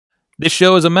This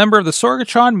show is a member of the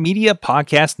Sorgatron Media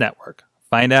Podcast Network.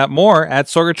 Find out more at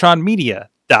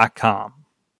sorgatronmedia.com.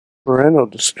 Parental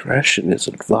discretion is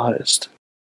advised.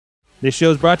 This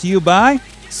show is brought to you by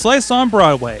Slice on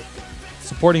Broadway,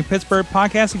 supporting Pittsburgh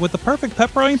podcasting with the perfect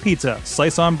pepperoni pizza.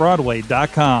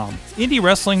 SliceOnBroadway.com.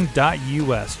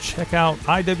 IndieWrestling.us. Check out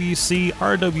IWC,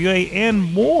 RWA,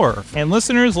 and more. And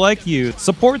listeners like you,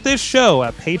 support this show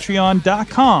at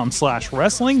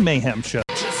Patreon.com/Wrestling Mayhem Show.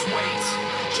 Just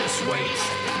wait.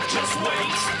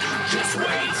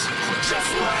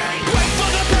 Wait for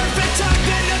the perfect time,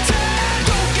 then attack.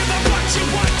 Don't give up what you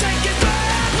want, take it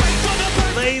back. Wait for the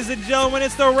perfect... Ladies and gentlemen,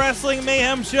 it's the Wrestling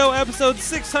Mayhem Show, episode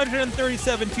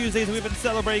 637. Tuesdays, we've been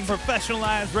celebrating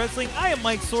professionalized wrestling. I am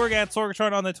Mike Sorg at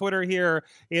Sorgatron on the Twitter here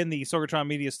in the Sorgatron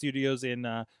Media Studios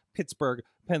in Pittsburgh,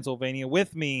 Pennsylvania.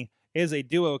 With me is a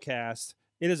duo cast.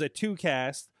 It is a two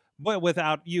cast, but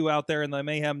without you out there in the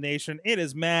Mayhem Nation, it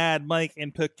is Mad Mike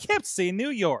in Poughkeepsie, New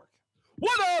York.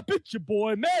 What up? It's your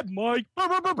boy, Mad Mike.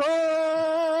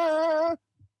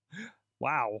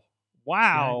 Wow.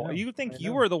 Yeah, You think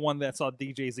you were the one that saw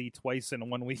DJ Z twice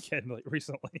in one weekend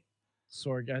recently?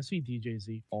 Sorg, I see DJ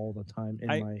Z all the time in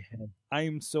my head. I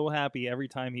am so happy every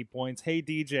time he points, "Hey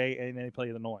DJ," and then he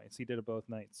play the noise. He did it both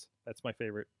nights. That's my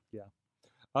favorite. Yeah.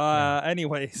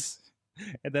 Anyways,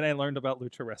 and then I learned about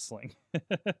lucha wrestling.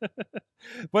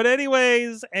 But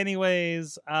anyways,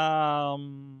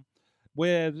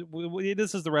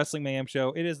 this is the Wrestling Mayhem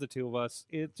Show. It is the two of us.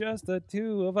 It's just the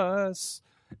two of us.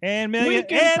 And we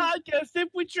can podcast if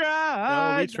we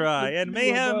try. No, we try. And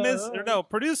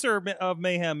producer of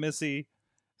Mayhem, Missy,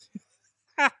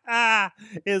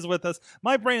 is with us.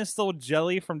 My brain is still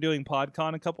jelly from doing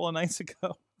PodCon a couple of nights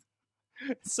ago.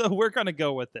 So we're going to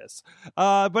go with this.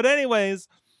 But anyways,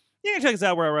 you can check us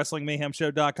out. We're at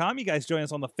WrestlingMayhemShow.com. You guys join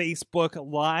us on the Facebook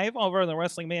Live over on the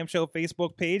Wrestling Mayhem Show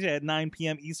Facebook page at 9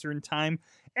 p.m. Eastern Time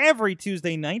every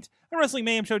Tuesday night. And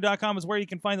WrestlingMayhemShow.com is where you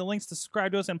can find the links to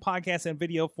subscribe to us in podcast and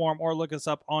video form, or look us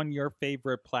up on your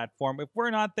favorite platform. If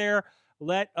we're not there,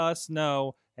 let us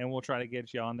know, and we'll try to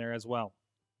get you on there as well.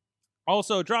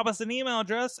 Also, drop us an email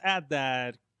address at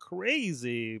that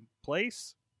crazy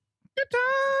place. Good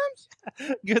times.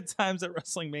 Good times at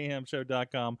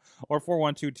WrestlingMayhemShow.com or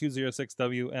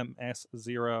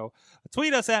 412-206-WMS0.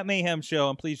 Tweet us at Mayhem Show,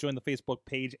 and please join the Facebook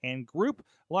page and group.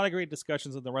 A lot of great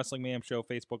discussions in the Wrestling Mayhem Show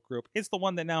Facebook group. It's the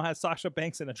one that now has Sasha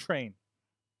Banks in a train.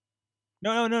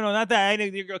 No, not that.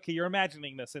 Okay, you're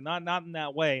imagining this, and not in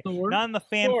that way. Sorg, not in the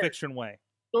fan fiction way.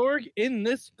 Sorg, in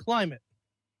this climate.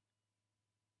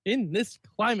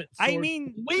 Sorg, I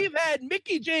mean, we've had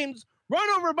Mickey James run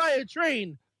over by a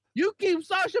train. You keep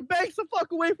Sasha Banks the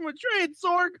fuck away from a train,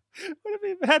 Sorg. Would it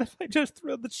be bad if I just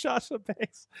threw the Sasha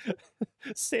Banks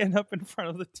stand up in front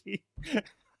of the T?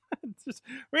 Just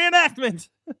reenactment.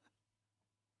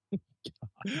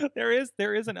 There is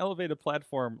an elevated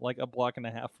platform like a block and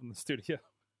a half from the studio.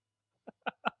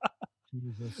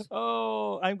 Jesus.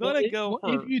 Oh, I'm gonna go.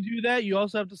 If you do that, you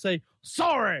also have to say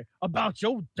sorry about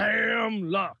your damn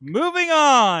luck. Moving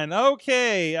on.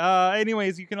 Okay.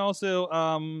 Anyways, you can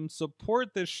also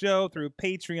support the show through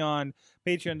Patreon,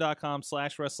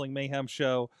 patreon.com/Wrestling Mayhem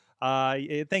Show.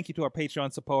 Thank you to our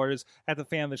Patreon supporters at the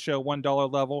fan of the show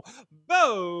 $1 level.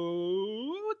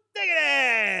 Bo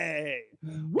Diggity!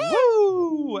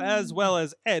 Woo! As well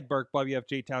as Ed Burke, Bobby F.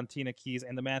 J-Town, Tina Keys,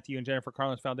 and the Matthew and Jennifer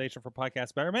Carlins Foundation for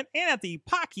Podcast Betterment. And at the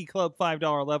Pocky Club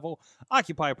 $5 level,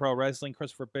 Occupy Pro Wrestling,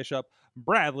 Christopher Bishop,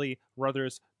 Bradley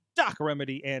Ruthers, Doc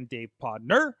Remedy, and Dave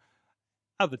Podner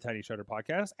of the Tiny Shutter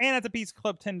Podcast. And at the Pizza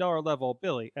Club $10 level,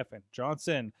 Billy Effin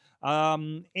Johnson.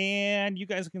 And you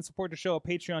guys can support the show at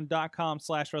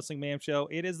patreon.com/Wrestling Mayhem Show.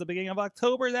 It is the beginning of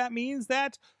October. That means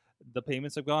that the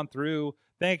payments have gone through.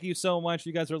 Thank you so much.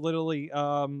 You guys are literally,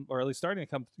 or at least starting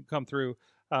to come through.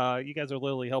 You guys are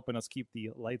literally helping us keep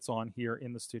the lights on here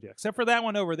in the studio. Except for that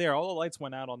one over there. All the lights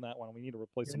went out on that one. We need to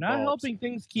replace You're some not bulbs. helping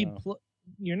things keep...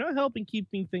 You're not helping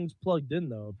keeping things plugged in,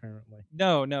 though, apparently.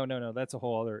 No. That's a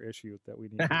whole other issue that we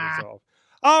need to resolve.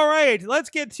 All right, let's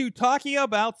get to talking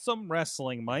about some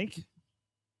wrestling, Mike.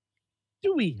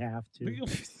 Do we have to?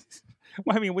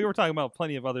 Well, I mean, we were talking about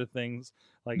plenty of other things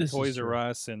like This Toys is R true.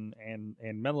 Us and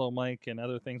Mellow Mike and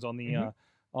other things on the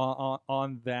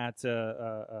on that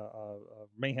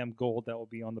Mayhem Gold that will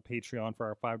be on the Patreon for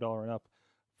our $5 and up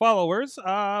followers.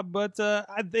 But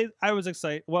I was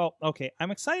excited. Well, okay,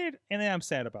 I'm excited and then I'm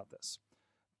sad about this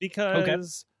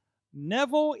because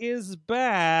Neville is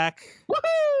back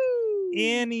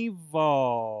in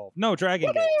Evolve. No,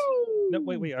 Dragon Gate. No,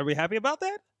 wait. Are we happy about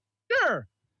that? Sure.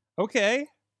 Okay.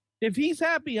 If he's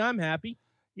happy, I'm happy.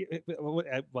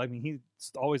 I mean, he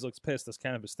always looks pissed. That's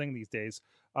kind of his thing these days.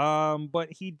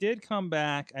 But he did come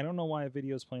back. I don't know why a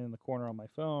video is playing in the corner on my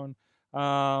phone.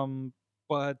 Yeah,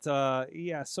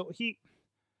 so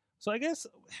I guess,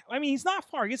 I mean, he's not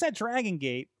far. He's at Dragon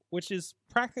Gate, which is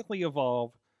practically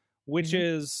Evolve, which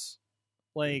is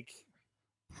like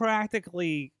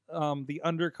practically the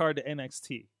undercard to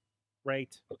NXT,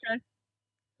 right? Okay.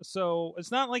 So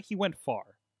it's not like he went far.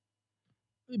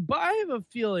 But I have a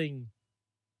feeling,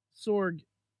 Sorg,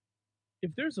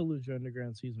 if there's a Lucha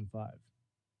Underground season 5,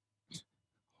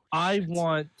 I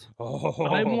want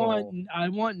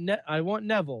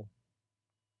Neville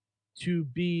to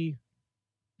be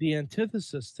the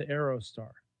antithesis to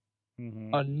Aerostar. Mhm.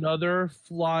 Another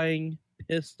flying,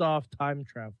 pissed off time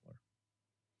traveler.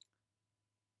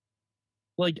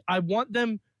 Like, I want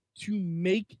them to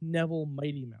make Neville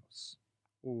Mighty Mouse.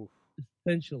 Oof.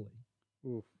 Essentially.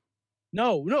 Oof.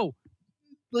 No.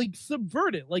 Like,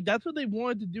 subvert it. Like, that's what they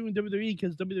wanted to do in WWE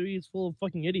because WWE is full of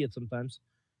fucking idiots sometimes.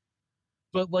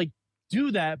 But, like, do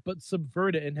that, but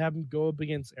subvert it and have him go up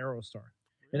against Aerostar.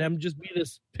 And have him just be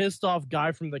this pissed off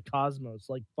guy from the cosmos,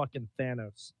 like fucking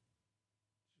Thanos.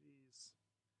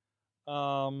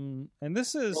 Jeez. And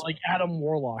this is Or like Adam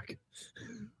Warlock.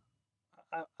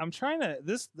 I'm trying to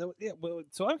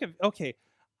so I'm okay.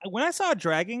 When I saw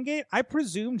Dragon Gate, I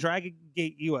presumed Dragon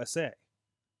Gate USA,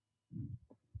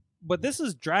 but this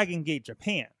is Dragon Gate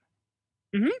Japan.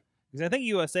 Mhm. Because I think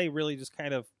USA really just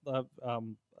kind of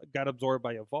got absorbed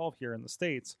by Evolve here in the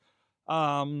States.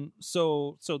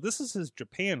 So this is his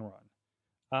Japan run.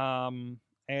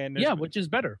 And Yeah, which is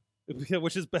better.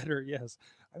 which is better, yes.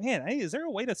 Man, is there a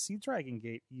way to see Dragon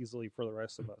Gate easily for the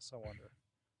rest of us? I wonder.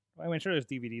 I mean, sure, there's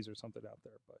DVDs or something out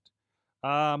there, but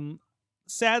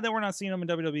sad that we're not seeing him in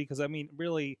WWE because I mean,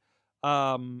 really,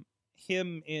 him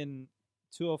in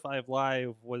 205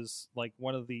 Live was like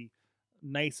one of the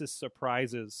nicest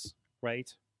surprises,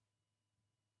 right?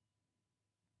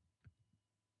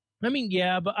 I mean,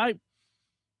 yeah, but I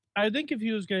think if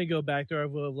he was going to go back there, I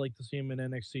would have liked to see him in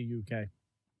NXT UK.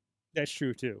 That's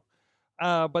true too.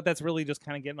 But that's really just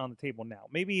kind of getting on the table now.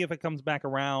 Maybe if it comes back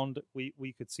around,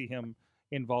 we could see him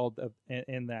involved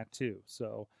in that too.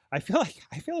 So I feel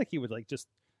like he would like just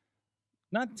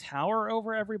not tower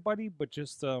over everybody, but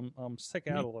just stick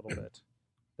out a little bit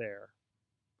there.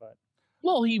 But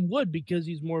Well, he would because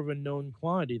he's more of a known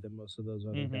quantity than most of those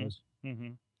other guys.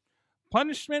 mm-hmm.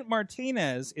 Punishment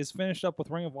Martinez is finished up with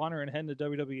Ring of Honor and heading to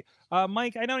WWE.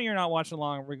 Mike, I know you're not watching a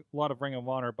lot of Ring of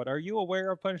Honor, but are you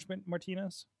aware of Punishment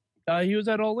Martinez? He was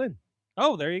at All In.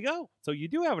 Oh, there you go. So you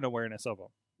do have an awareness of him.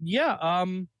 Yeah,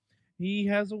 he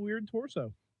has a weird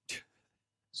torso.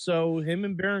 So him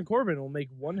and Baron Corbin will make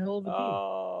one hell of a team.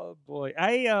 Oh boy,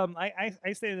 I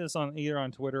stated this on either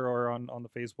on Twitter or on the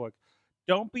Facebook.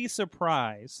 Don't be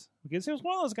surprised because he was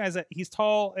one of those guys that he's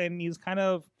tall and he's kind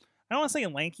of, I don't want to say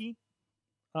lanky,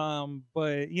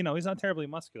 but you know he's not terribly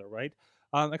muscular, right?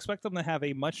 Expect him to have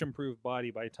a much improved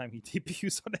body by the time he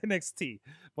debuts on NXT.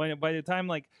 By the time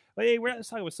hey, we're just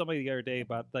talking with somebody the other day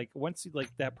about like once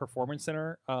like that performance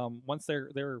center, once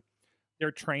their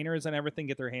trainers and everything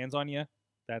get their hands on you.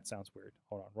 That sounds weird.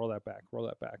 Hold on, roll that back,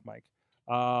 Mike.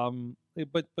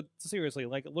 But seriously,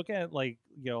 like look at like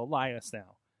Elias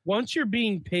now. Once you're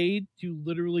being paid to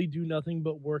literally do nothing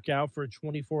but work out for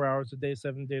 24 hours a day,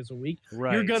 7 days a week,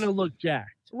 Right. You're gonna look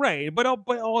jacked. Right, but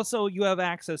also you have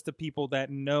access to people that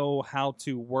know how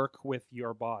to work with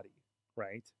your body,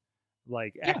 right?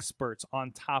 Like experts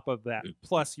on top of that.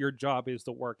 Plus, your job is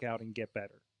to work out and get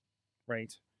better,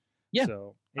 right? Yeah.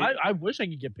 So I wish I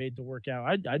could get paid to work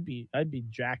out. I'd be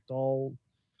jacked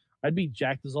I'd be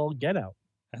jacked as all get out.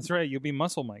 That's right. You'll be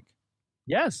Muscle Mike.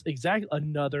 Yes, exactly.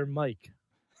 Another mic.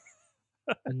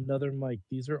 Another mic.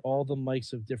 These are all the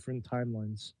mics of different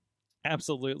timelines.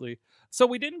 Absolutely. So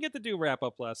we didn't get to do wrap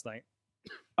up last night.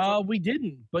 We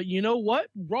didn't, but you know what?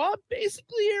 Raw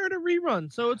basically aired a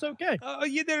rerun, so it's okay.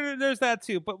 Yeah, there's that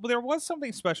too. But there was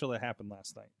something special that happened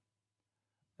last night,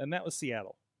 and that was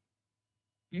Seattle.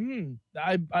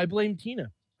 I blame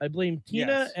Tina. I blame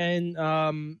Tina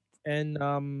Yes. and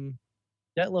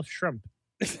Detlef Shrimp.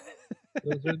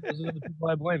 those are the people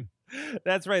I blame.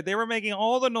 That's right. They were making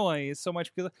all the noise so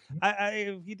much because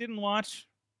if you didn't watch,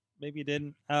 maybe you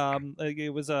didn't.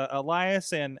 It was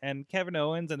Elias and Kevin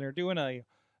Owens, and they're doing a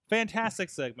fantastic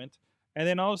segment. And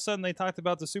then all of a sudden, they talked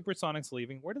about the Supersonics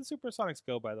leaving. Where did the Supersonics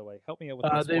go, by the way? Help me out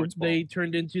with the sports ball. They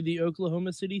turned into the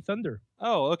Oklahoma City Thunder.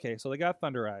 Oh, okay. So they got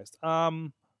thunderized.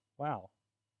 Wow,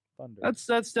 thunder.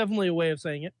 That's definitely a way of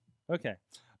saying it. Okay.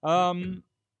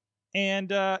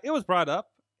 And it was brought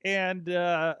up, and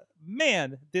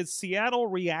man, did Seattle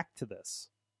react to this?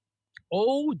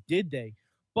 Oh, did they?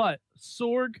 But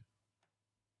Sorg,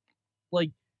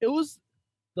 Like, it was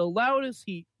the loudest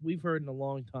heat we've heard in a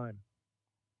long time.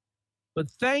 But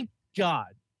thank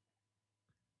God,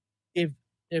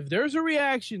 if there's a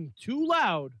reaction too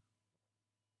loud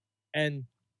and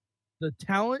the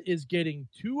talent is getting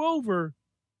too over,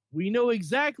 we know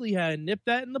exactly how to nip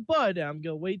that in the bud. I'm going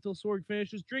to wait till Sorg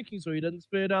finishes drinking so he doesn't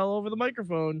spit it all over the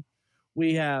microphone.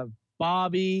 We have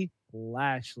Bobby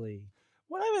Lashley.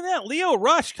 What happened to that? Leo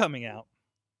Rush coming out.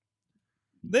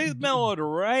 They mellowed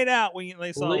right out when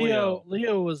they saw Leo.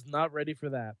 Leo was not ready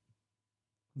for that.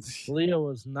 Leo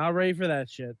was not ready for that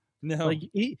shit. No. Like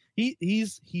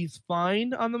he's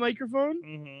fine on the microphone.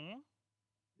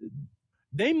 Mm-hmm.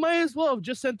 They might as well have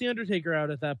just sent the Undertaker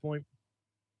out at that point.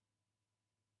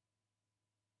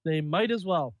 They might as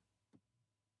well.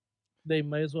 They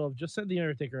might as well have just sent the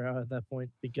Undertaker out at that point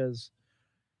because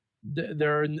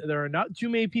there are not too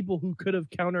many people who could have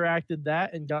counteracted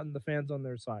that and gotten the fans on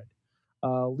their side.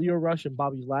 Leo Rush and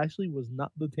Bobby Lashley was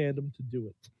not the tandem to do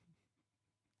it.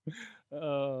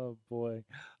 Oh boy,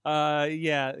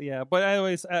 yeah. But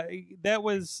anyways, that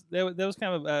was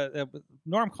kind of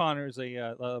Norm Connors,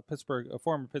 a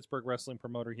former Pittsburgh wrestling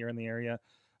promoter here in the area.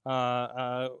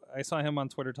 I saw him on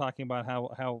Twitter talking about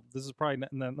how this is probably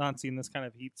not seen this kind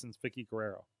of heat since Vicky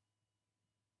Guerrero.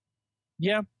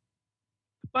 Yeah,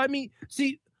 but I mean,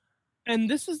 see, and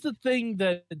this is the thing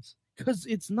that because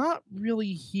it's not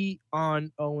really heat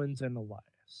on Owens and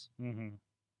Elias. Mm-hmm.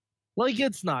 Like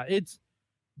it's not. It's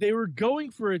they were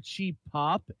going for a cheap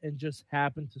pop and just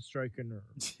happened to strike a nerve.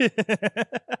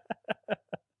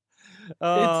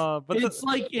 It's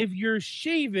like if you're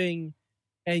shaving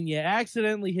and you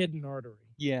accidentally hit an artery.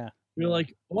 Yeah. You're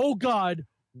like, oh God,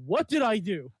 what did I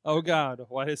do? Oh God,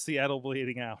 why is Seattle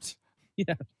bleeding out?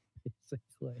 Yeah,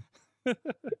 basically.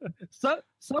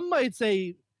 Some might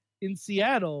say in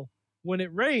Seattle, when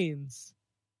it rains,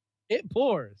 it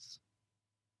pours.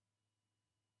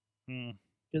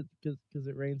 Because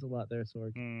it rains a lot there,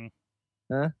 Sorg.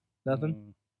 Huh?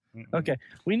 Nothing? Okay.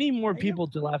 We need more people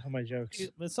to laugh at my jokes.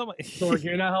 Sorg,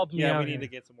 you're not helping me out. Yeah, we need to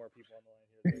get some more people on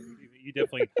the line here. You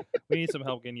definitely, we need some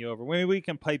help getting you over. Maybe we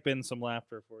can pipe in some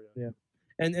laughter for you. Yeah.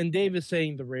 And Dave is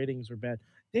saying the ratings are bad.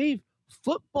 Dave,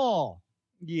 football.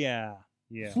 Yeah.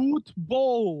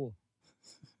 Football.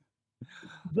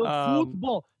 The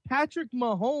football. Patrick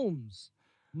Mahomes,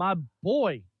 my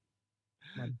boy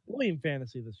in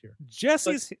fantasy this year.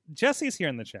 Jesse's here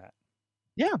in the chat.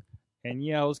 Yeah. And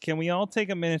yells, can we all take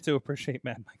a minute to appreciate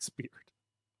Mad Mike's beard?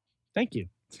 Thank you.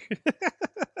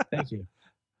 Thank you.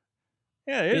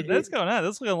 Yeah, that's going on.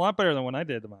 That's looking a lot better than when I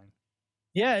did mine.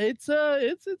 Yeah, it's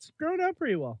grown out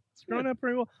pretty well. It's grown out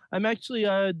pretty well. I'm actually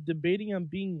debating on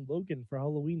being Logan for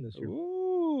Halloween this year.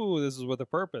 Ooh, this is with a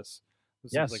purpose.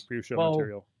 This yes. is like pre-show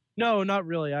material. No, not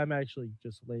really. I'm actually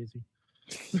just lazy.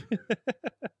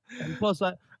 And plus,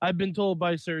 I've been told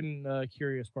by certain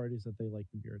curious parties that they like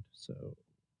the beard. So,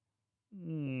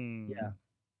 yeah,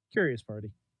 curious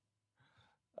party.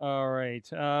 All right,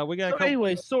 we got.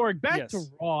 Anyway, Sorg, back to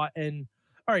Raw, and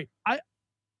all right,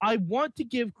 I want to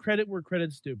give credit where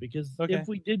credit's due because if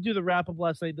we did do the wrap up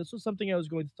last night, this was something I was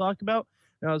going to talk about,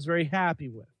 and I was very happy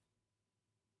with.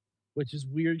 Which is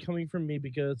weird coming from me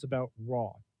because it's about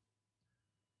Raw.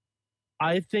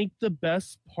 I think the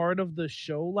best part of the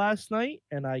show last night,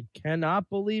 and I cannot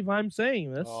believe I'm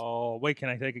saying this. Oh, wait, can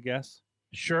I take a guess?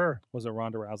 Sure. Was it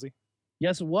Ronda Rousey?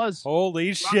 Yes, it was.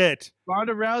 Holy shit.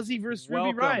 Ronda Rousey versus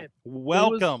Ruby Riott.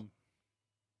 Welcome.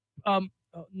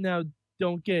 Now,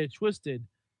 don't get it twisted.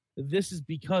 This is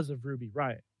because of Ruby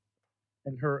Riott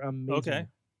and her amazing. Okay.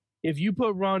 If you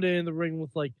put Ronda in the ring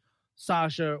with like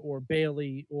Sasha or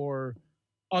Bayley or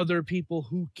other people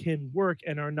who can work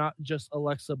and are not just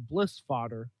Alexa Bliss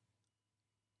fodder,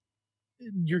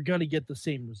 you're going to get the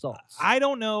same results. I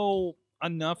don't know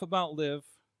enough about Liv.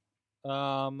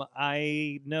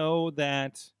 I know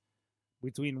that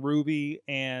between Ruby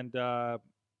and Sarah,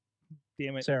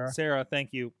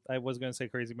 thank you. I was going to say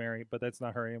Crazy Mary, but that's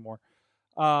not her anymore.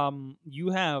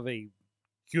 You have a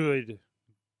good,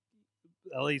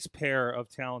 at least pair of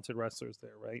talented wrestlers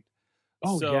there, right?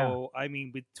 Oh, so, yeah. I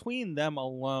mean, between them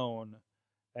alone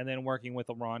and then working with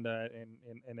Ronda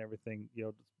and everything, you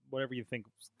know, whatever you think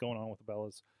is going on with the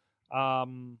Bellas.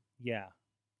 Yeah.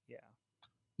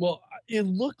 Well, it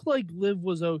looked like Liv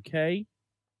was okay.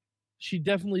 She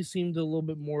definitely seemed a little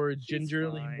bit more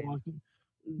gingerly walking.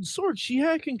 Sorg, she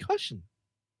had a concussion.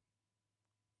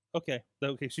 Okay,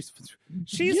 she's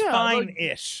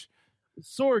fine-ish.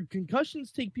 Sorg,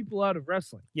 concussions take people out of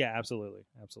wrestling. Yeah, absolutely.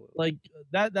 Like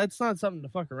that's not something to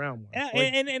fuck around with.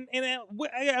 I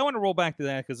want to roll back to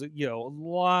that because you know a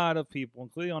lot of people,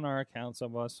 including on our account,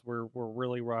 some of us were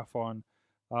really rough on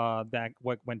that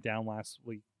what went down last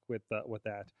week with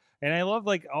that. And I love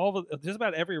like just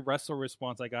about every wrestler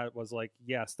response I got was like,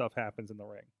 yeah, stuff happens in the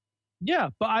ring. Yeah,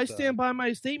 but I So- stand by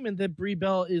my statement that Brie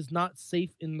Bella is not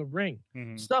safe in the ring.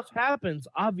 Mhm. Stuff happens,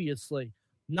 obviously.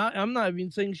 I'm not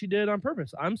even saying she did it on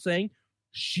purpose. I'm saying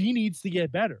she needs to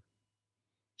get better.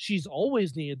 She's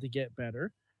always needed to get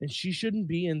better, and she shouldn't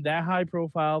be in that high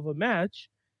profile of a match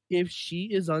if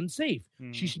she is unsafe.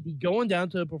 She Mhm. should be going down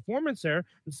to a performance center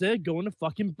instead of going to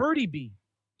fucking Birdie B.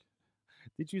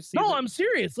 Did you see? No, the- I'm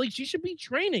serious. Like, she should be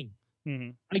training.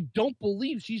 Mhm. I don't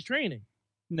believe she's training.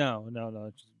 No.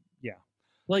 Just-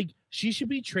 Like, she should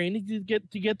be training to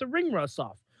get the ring rust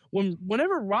off.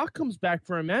 Whenever Rock comes back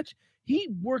for a match, he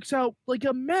works out like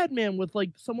a madman with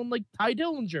like someone like Ty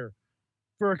Dillinger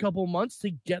for a couple months to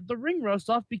get the ring rust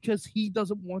off because he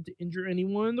doesn't want to injure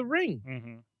anyone in the ring.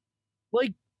 Mhm.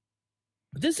 Like,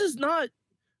 this is not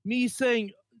me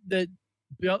saying that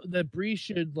Brie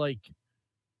should like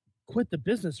quit the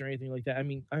business or anything like that. I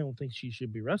mean, I don't think she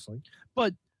should be wrestling,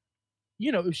 but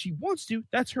you know, if she wants to,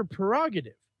 that's her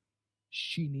prerogative.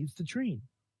 She needs to train.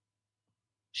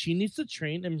 She needs to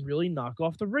train and really knock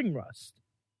off the ring rust.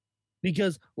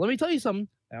 Because let me tell you something,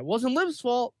 that wasn't Liv's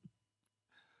fault.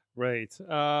 Right.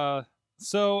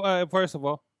 So first of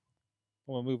all,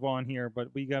 we'll move on here,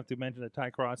 but we have to mention that Ty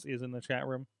Cross is in the chat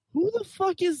room. Who the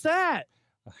fuck is that?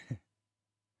 I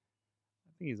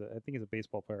think he's a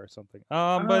baseball player or something.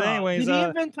 But anyways, did he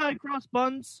invent Ty Cross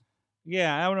buns?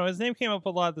 yeah, I don't know. His name came up a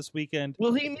lot this weekend.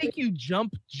 Will he make you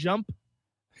jump?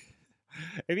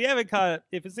 If you haven't caught,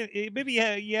 maybe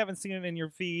you haven't seen it in your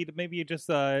feed, maybe you just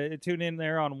tune in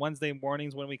there on Wednesday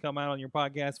mornings when we come out on your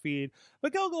podcast feed.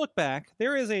 But go look back.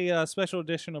 There is a special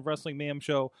edition of Wrestling Mayhem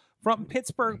Show from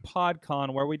Pittsburgh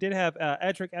PodCon where we did have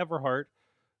Edric Everhart,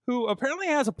 who apparently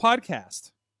has a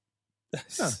podcast.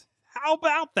 Huh. How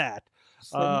about that?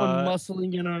 Someone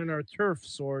muscling in on our turf,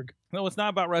 Sorg. No, it's not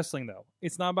about wrestling though.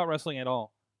 It's not about wrestling at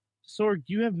all. Sorg,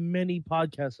 you have many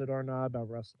podcasts that are not about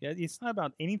wrestling. Yeah, it's not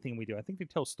about anything we do. I think they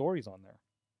tell stories on there.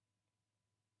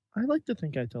 I like to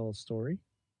think I tell a story.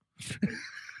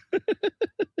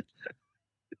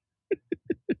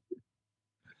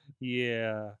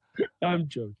 Yeah. I'm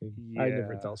joking. I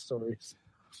never Yeah. tell stories.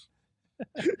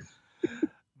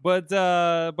 But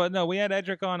no, we had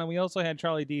Edric on, and we also had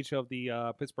Charlie Deach of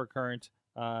the Pittsburgh Current,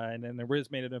 and then the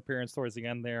Riz made an appearance towards the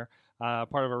end there.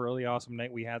 Part of a really awesome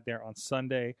night we had there on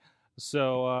Sunday.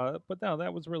 So, but no,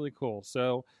 that was really cool.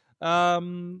 So,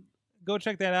 go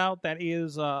check that out. That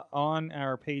is on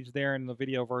our page there, and the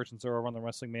video versions are over on the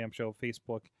Wrestling Mayhem Show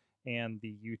Facebook and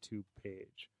the YouTube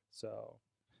page. So,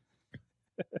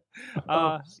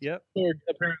 yep. Sorg,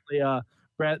 apparently,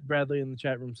 Bradley in the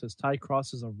chat room says Ty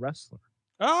Cross is a wrestler.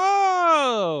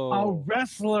 Oh, A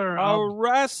wrestler. a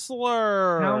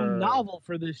wrestler. How novel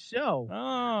for this show.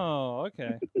 Oh,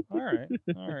 okay. All right.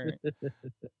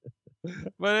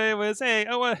 But anyways, hey,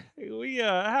 we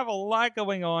have a lot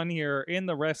going on here in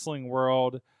the wrestling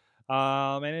world.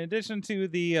 And in addition to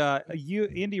the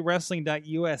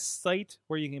IndieWrestling.us site,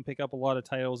 where you can pick up a lot of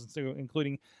titles,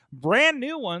 including brand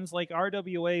new ones like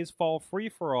RWA's Fall Free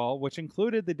for All, which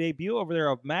included the debut over there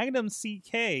of Magnum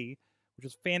CK, which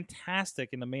was fantastic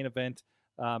in the main event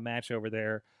match over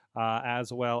there,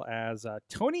 as well as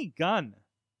Tony Gunn.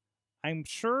 I'm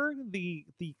sure the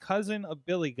cousin of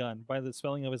Billy Gunn by the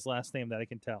spelling of his last name that I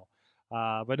can tell.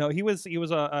 But no, he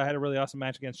had a really awesome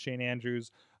match against Shane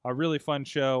Andrews. A really fun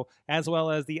show, as well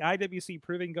as the IWC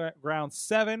Proving Ground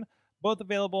 7, both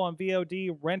available on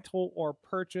VOD, rental or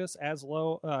purchase, as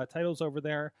low titles over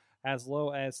there as low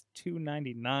as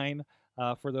 $2.99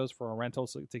 for those for a rental.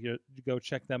 So to go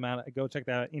check them out, go check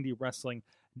that out,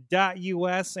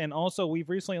 IndieWrestling.us. And also, we've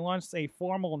recently launched a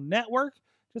formal network,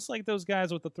 just like those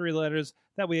guys with the 3 letters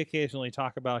that we occasionally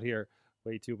talk about here.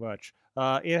 Way too much.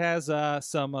 It has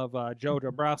some of Joe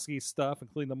Dombrowski's stuff,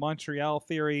 including the Montreal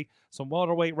Theory, some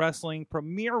welterweight wrestling,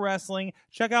 Premier Wrestling.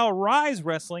 Check out Rise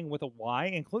Wrestling with a Y,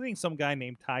 including some guy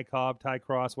named Ty Cobb, Ty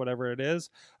Cross, whatever it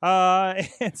is. And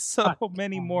so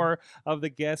many more of the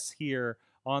guests here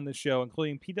on the show,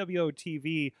 including PWO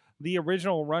TV, the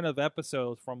original run of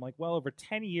episodes from like well over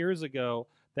 10 years ago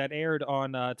that aired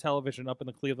on television up in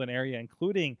the Cleveland area,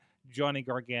 including Johnny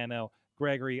Gargano,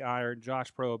 Gregory Iron,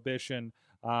 Josh Prohibition,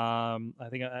 I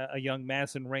think a young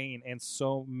Madison Rain, and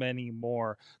so many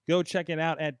more. Go check it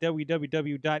out at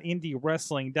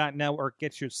www.indiewrestling.network.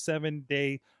 Get your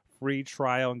 7-day free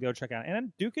trial and go check it out.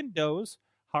 And Duke and Doe's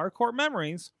Hardcore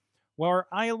Memories, where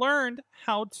I learned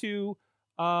how to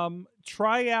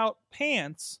try out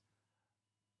pants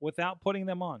without putting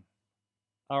them on.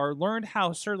 Or learned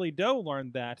how Shirley Doe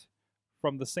learned that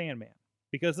from the Sandman.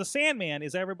 Because the Sandman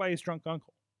is everybody's drunk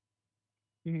uncle.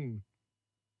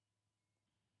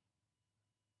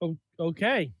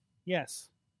 Okay. Yes.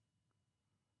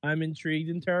 I'm intrigued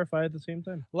and terrified at the same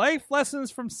time. Life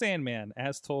lessons from Sandman,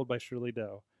 as told by Shirley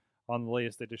Doe on the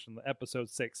latest edition, episode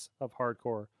 6 of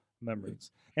Hardcore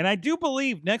Memories. And I do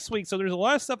believe next week, so there's a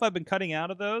lot of stuff I've been cutting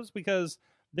out of those because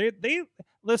they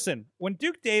listen, when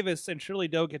Duke Davis and Shirley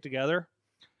Doe get together,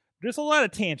 there's a lot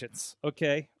of tangents,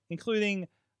 okay? Including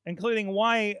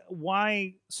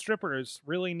why strippers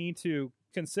really need to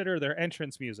consider their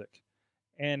entrance music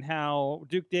and how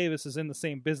Duke Davis is in the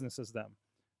same business as them,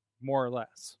 more or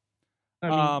less.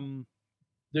 I mean,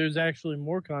 there's actually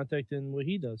more contact than what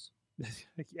he does.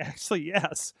 Actually,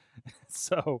 yes.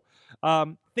 So,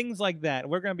 things like that.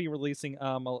 We're going to be releasing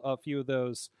a few of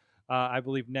those, I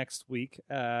believe, next week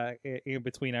in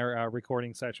between our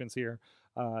recording sessions here.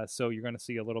 So you're going to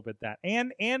see a little bit that.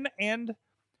 And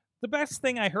the best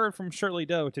thing I heard from Shirley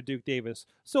Doe to Duke Davis.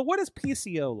 So what is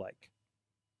PCO like?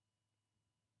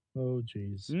 Oh,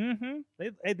 jeez. Mm-hmm.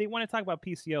 They want to talk about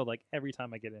PCO like every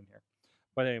time I get in here.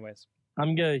 But anyways.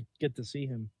 I'm going to get to see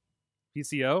him.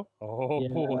 PCO? Oh, Yeah.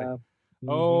 boy. Mhm.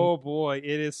 Oh, boy.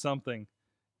 It is something.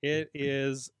 It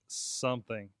is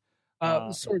something.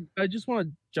 Sorry, I just want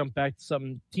to jump back to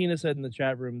something Tina said in the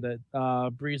chat room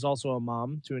that Bree's also a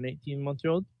mom to an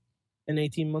 18-month-old,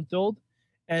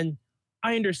 and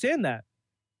I understand that.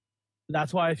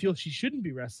 That's why I feel she shouldn't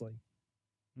be wrestling.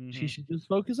 Mhm. She should just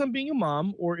focus on being a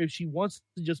mom, or if she wants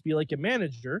to just be like a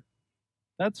manager,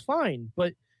 that's fine.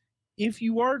 But if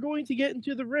you are going to get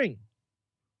into the ring,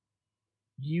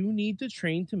 you need to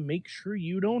train to make sure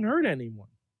you don't hurt anyone.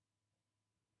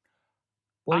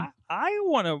 Like, I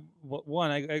want to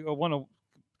I want to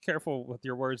careful with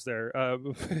your words there.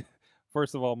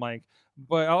 First of all, Mike,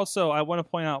 but also I want to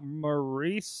point out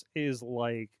Maurice is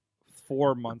like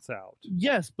 4 months out.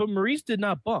 yes, but Maurice did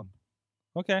not bump.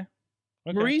 Okay.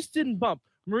 Maurice didn't bump.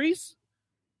 Maurice,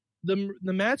 the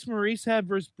match Maurice had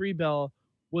versus Brie Bella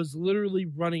was literally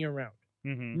running around.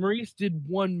 Mm-hmm. Maurice did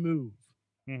one move.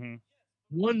 Mm-hmm.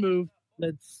 One move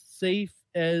that's safe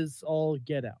as all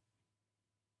get out.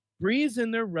 Brie's in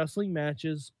their wrestling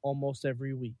matches almost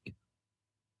every week.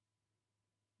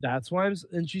 That's why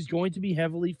and she's going to be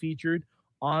heavily featured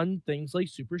on things like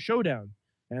Super Showdown.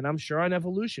 And I'm sure on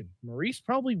Evolution. Maurice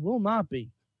probably will not be.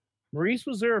 Maurice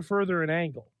was there further an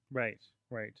angle. Right.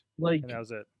 Like, And that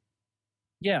was it.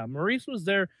 yeah, Maurice was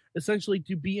there essentially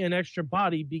to be an extra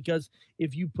body because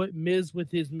if you put Miz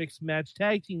with his mixed match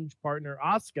tag team partner,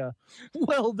 Asuka,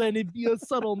 well, then it'd be a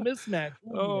subtle mismatch.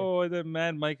 wouldn't it? Oh, the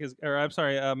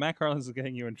Matt Carlins is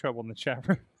getting you in trouble in the chat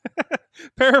room.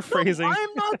 Paraphrasing. No, I am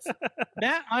not,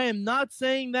 Matt. I am not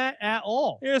saying that at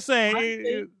all. You're saying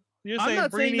I'm Bree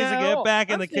not saying needs to that at get all. back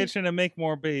in I'm the saying- kitchen and make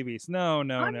more babies. No. I'm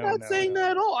not saying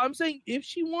that at all. I'm saying if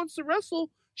she wants to wrestle,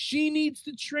 she needs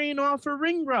to train off her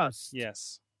ring rust.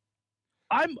 Yes.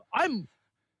 I'm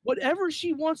whatever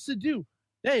she wants to do,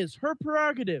 that is her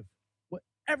prerogative.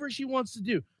 Whatever she wants to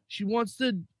do. She wants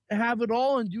to have it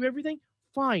all and do everything,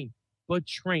 fine. But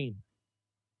train.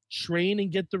 Train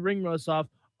and get the ring rust off.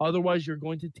 Otherwise, you're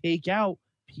going to take out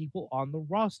people on the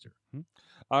roster.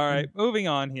 All right, moving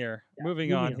on here. Yeah,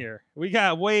 moving on here. We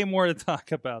got way more to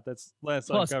talk about. That's less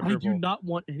Plus, I uncomfortable. do not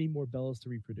want any more Bellas to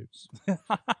reproduce.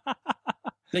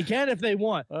 They can if they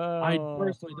want. I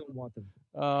personally don't want them.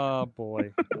 Oh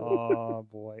boy. Oh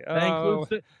boy.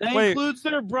 That includes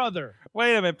their brother.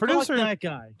 Wait a minute. Fuck that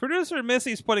guy. Producer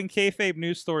Missy's putting kayfabe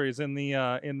news stories in the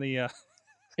in the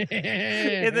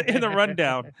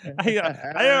rundown.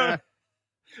 I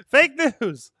fake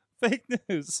news.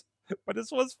 But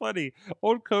this was funny.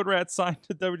 Old Code Rat signed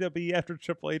to WWE after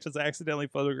Triple H has accidentally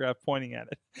photographed pointing at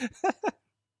it.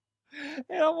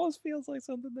 It almost feels like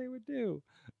something they would do.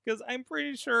 Because I'm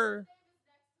pretty sure.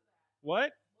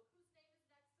 What?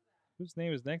 Whose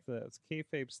name is next to that? It's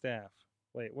Kayfabe Staff.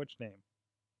 Wait, which name?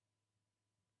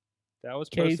 That was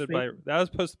posted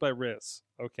by Riz.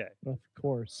 Okay. Of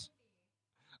course.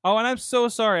 Oh, and I'm so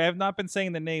sorry. I've not been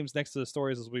saying the names next to the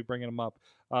stories as we bring them up.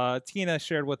 Tina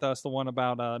shared with us the one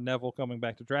about Neville coming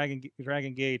back to Dragon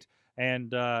Gate,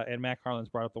 and Matt Carlin's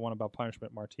brought up the one about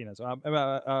Punishment Martinez.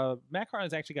 Matt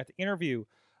Carlin's actually got to interview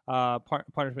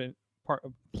Punishment.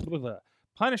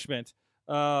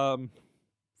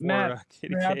 Matt,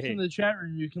 Kitty perhaps K. in the chat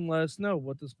room you can let us know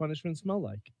what does Punishment smell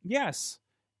like. Yes.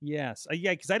 Yeah,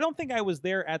 because I don't think I was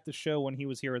there at the show when he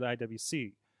was here at the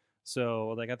IWC.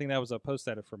 So, I think that was a post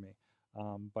edit for me.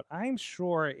 But I'm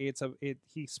sure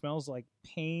he smells like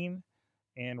pain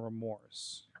and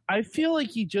remorse. I feel like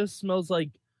he just smells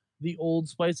like the Old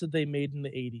Spice that they made in the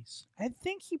 80s. I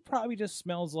think he probably just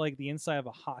smells like the inside of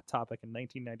a Hot Topic in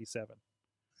 1997.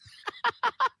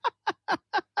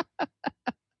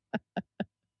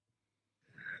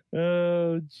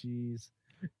 Oh, jeez.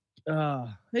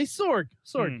 Hey, Sorg.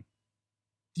 Hmm.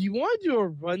 Do you want to do a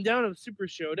rundown of Super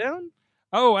Showdown?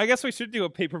 Oh, I guess we should do a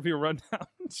pay-per-view rundown.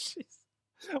 Jeez.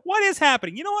 What is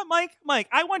happening? You know what, Mike? Mike,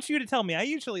 I want you to tell me. I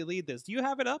usually lead this. Do you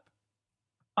have it up?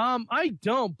 I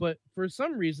don't, but for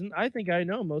some reason, I think I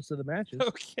know most of the matches.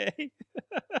 Okay.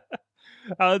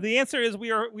 The answer is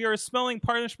we are smelling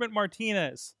Punishment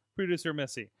Martinez, producer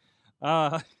Missy.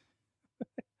 But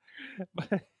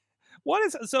what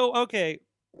is so okay?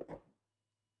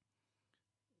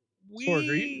 Sorg,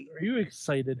 are you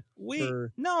excited?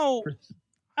 No. for-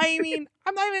 I mean,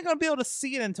 I'm not even going to be able to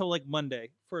see it until like Monday.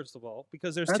 First of all,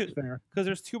 because there's That's fair.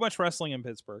 too much wrestling in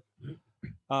Pittsburgh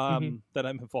that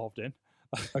I'm involved in.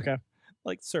 Okay.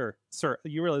 Like, sir,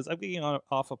 you realize I'm getting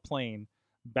off a plane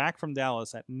back from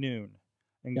Dallas at noon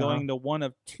and going to one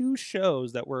of two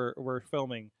shows that we're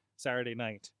filming Saturday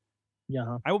night.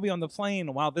 Yeah. I will be on the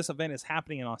plane while this event is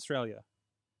happening in Australia,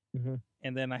 Mhm.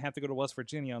 and then I have to go to West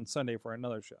Virginia on Sunday for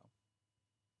another show.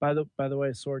 By the way,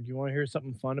 Sorg, you want to hear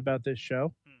something fun about this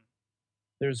show?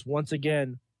 There's once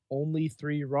again only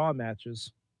 3 Raw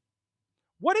matches.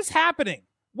 What is happening?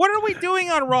 What are we doing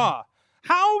on Raw?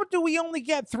 How do we only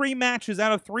get 3 matches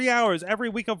out of 3 hours every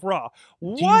week of Raw?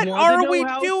 What wanna are know we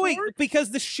how, doing? Sorg?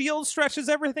 Because the Shield stretches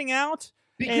everything out?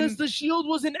 Because And- the Shield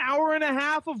was an hour and a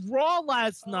half of Raw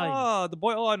last night. Oh, the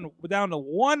boy on down to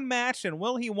 1 match, and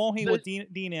will he, won't he, The- with Dean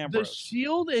The Ambrose?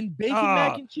 Shield and Bacon Ah,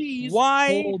 Mac and Cheese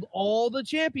why- hold all the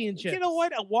championships. You know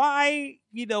what? Why?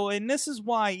 And this is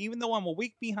why, even though I'm a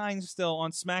week behind still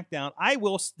on SmackDown, I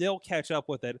will still catch up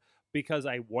with it because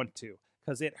I want to,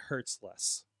 because it hurts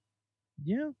less.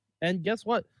 Yeah. And guess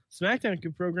what? SmackDown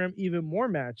can program even more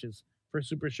matches for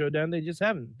Super Showdown. They just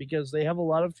haven't because they have a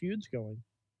lot of feuds going.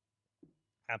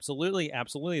 Absolutely,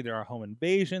 absolutely. There are home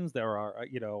invasions. There are,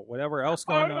 whatever else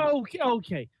going on.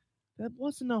 Okay. That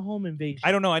wasn't a home invasion.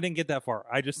 I don't know. I didn't get that far.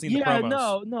 I just seen the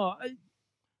promos. no.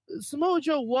 Samoa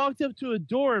Joe walked up to a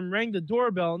door and rang the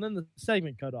doorbell, and then the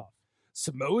segment cut off.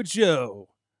 Samoa Joe,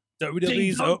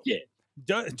 WWE's Ding own,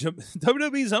 dong it.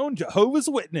 WWE's own Jehovah's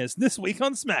Witness this week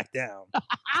on SmackDown.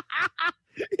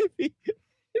 if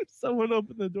someone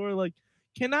opened the door like,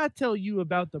 can I tell you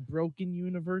about the broken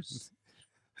universe?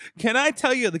 Can I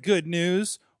tell you the good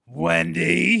news,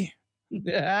 Wendy?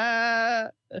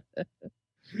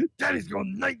 Daddy's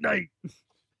going night-night.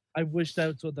 I wish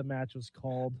that's what the match was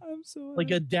called. I'm so Like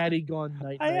a daddy gone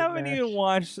night-night I haven't match. even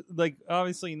watched,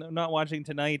 obviously not watching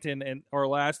tonight and or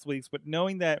last week's, but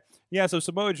knowing that, so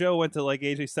Samoa Joe went to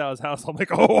AJ Styles' house. I'm like,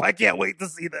 oh, I can't wait to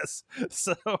see this.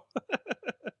 So,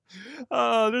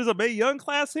 there's a Mae Young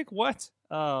Classic. What?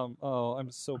 I'm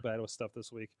so bad with stuff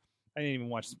this week. I didn't even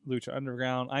watch Lucha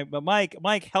Underground. But Mike,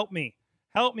 help me.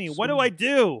 What do I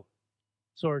do?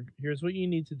 Sorg, here's what you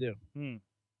need to do.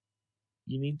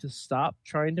 You need to stop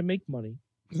trying to make money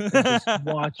and just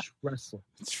watch wrestling.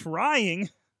 Trying.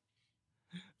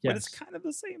 But Yes. it's kind of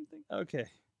the same thing. Okay.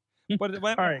 But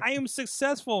All right. I am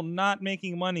successful not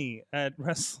making money at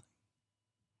wrestling.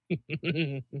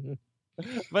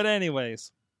 But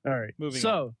anyways, All right. moving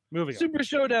on. Super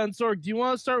Showdown, Sorg, do you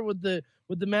want to start with the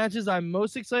matches I'm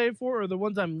most excited for or the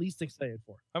ones I'm least excited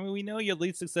for? I mean, we know your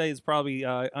least excited is probably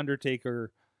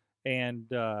Undertaker and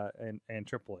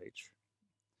Triple H.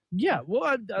 Yeah, well,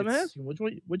 I'm It's- asking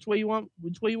which way you want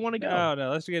to go. No,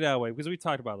 let's get it out of the way because we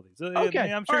talked about all these.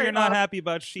 Okay, I'm sure all you're right, not happy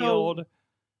about Shield.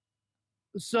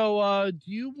 So, do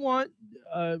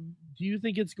you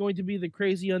think it's going to be the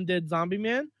crazy undead zombie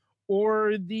man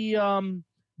or the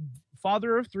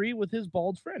father of 3 with his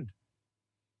bald friend?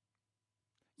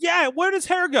 Yeah, where does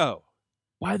hair go?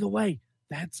 By the way,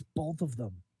 that's both of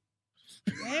them.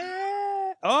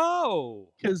 Yeah. Oh.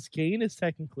 Because Kane is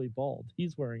technically bald.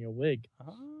 He's wearing a wig.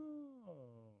 Oh.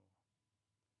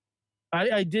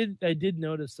 I did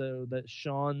notice though that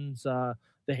Sean's the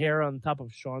hair on top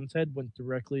of Sean's head went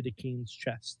directly to Kane's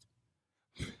chest.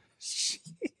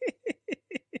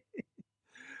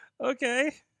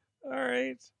 Okay. All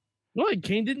right. No,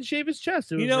 Kane didn't shave his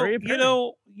chest. It was You know, very apparent.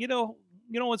 you know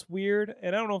what's weird,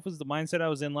 and I don't know if it was the mindset I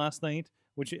was in last night,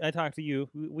 which I talked to you.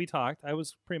 We talked. I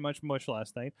was pretty much mush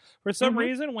last night. For some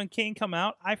reason, when Kane come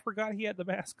out, I forgot he had the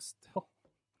mask still.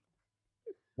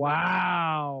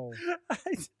 Wow.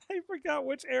 I forgot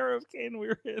which era of Kane we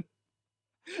were in.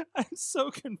 I'm so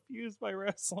confused by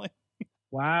wrestling.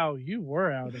 Wow, you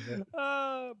were out of it.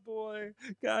 Oh boy,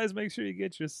 guys, make sure you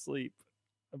get your sleep.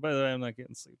 By the way, I'm not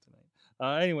getting sleep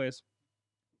tonight. Anyways,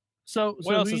 So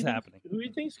what else who is you think- happening? Who do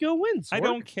you think's gonna win? I Sorg?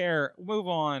 don't care. Move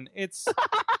on. It's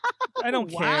I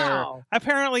don't Wow. care.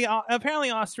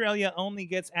 Apparently Australia only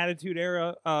gets Attitude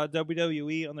Era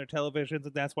WWE on their televisions,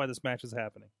 and that's why this match is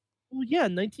happening. Well, yeah,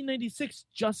 1996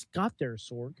 just got there,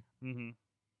 Sorg. Mm-hmm.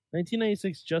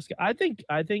 1996 I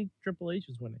think Triple H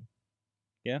is winning.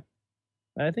 Yeah.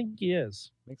 I think he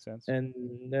is. Makes sense. And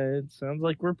it sounds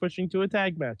like we're pushing to a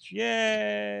tag match.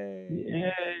 Yay!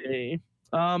 Yay.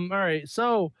 All right.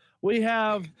 So we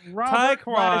have Robert Ty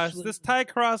Cross. Lashley. This Ty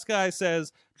Cross guy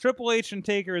says Triple H and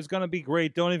Taker is going to be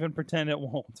great. Don't even pretend it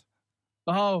won't.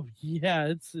 Oh yeah,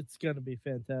 it's gonna be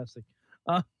fantastic.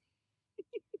 All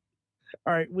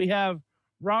right, we have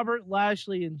Robert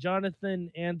Lashley and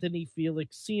Jonathan Anthony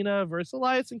Felix Cena versus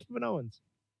Elias and Kevin Owens.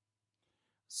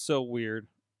 So weird.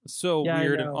 So Yeah, I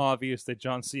weird and know. obvious that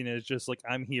John Cena is just like,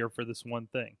 I'm here for this one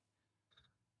thing.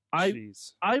 I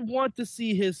Jeez. want to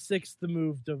see his sixth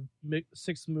move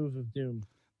of doom.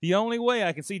 The only way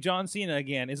I can see John Cena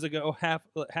again is to go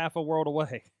half a world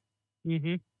away.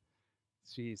 Mm-hmm.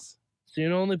 Jeez.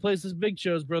 Cena only plays his big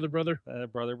shows, brother.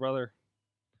 Brother.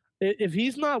 If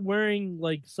he's not wearing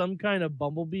like some kind of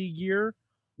Bumblebee gear,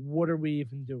 what are we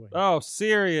even doing? Oh,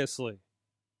 seriously.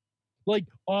 Like,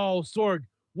 oh, Sorg,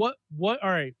 what? All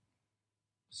right,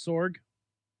 Sorg,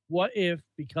 what if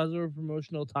because of a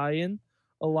promotional tie-in,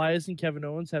 Elias and Kevin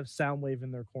Owens have Soundwave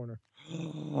in their corner?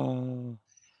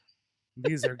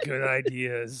 These are good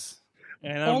ideas.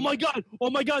 And Oh my god,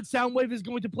 Soundwave is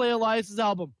going to play Elias's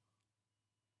album.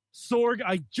 Sorg,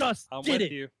 I just I'm did with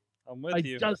it. you. I'm with I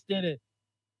you. just did it.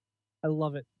 I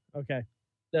love it. Okay.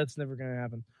 That's never gonna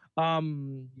happen.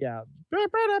 Yeah.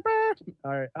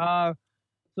 All right.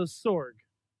 So Sorg.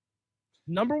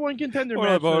 Number one contender Hold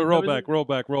match. on, for roll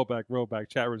WWE back.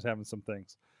 Chat room's having some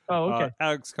things. Oh, okay.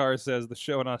 Alex Carr says the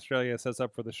show in Australia sets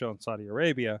up for the show in Saudi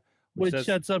Arabia. Which says-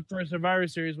 sets up for a Survivor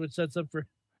Series, which sets up for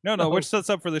No, Oh. which sets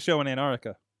up for the show in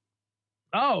Antarctica.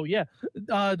 oh yeah.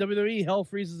 WWE Hell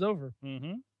freezes over.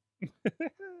 Mm-hmm.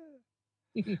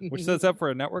 Which sets up for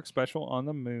a network special on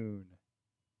the moon.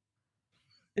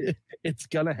 It's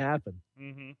gonna happen.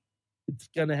 Mm-hmm. It's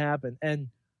gonna happen. And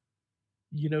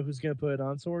you know who's gonna put it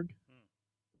on, Sorg?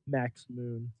 Max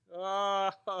Moon.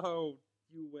 Oh,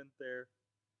 you went there.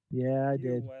 Yeah, I You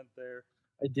did. went there.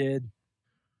 I did.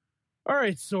 All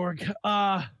right, Sorg.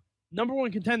 Number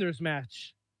one contenders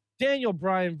match. Daniel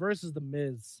Bryan versus The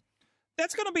Miz.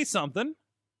 That's gonna be something.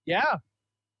 Yeah.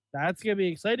 That's gonna be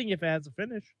exciting if it has a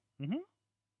finish. Mhm.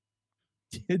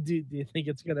 Do you think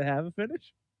it's gonna have a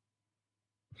finish?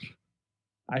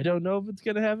 I don't know if it's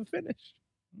gonna have a finish.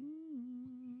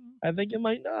 I think it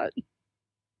might not.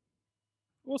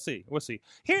 We'll see.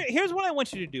 Here's what I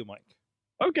want you to do, Mike.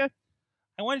 Okay.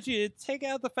 I want you to take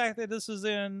out the fact that this is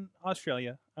in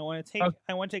Australia. I want to take Okay.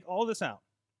 I want to take all this out,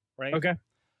 right? Okay.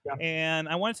 Yeah. And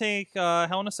I want to take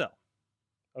Hell in a Cell.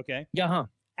 Okay. Yeah, huh?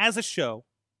 As a show.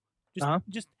 Uh-huh.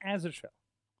 Just as a show.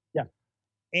 Yeah.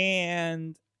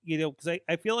 And because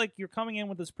I feel like you're coming in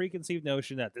with this preconceived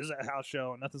notion that this is a house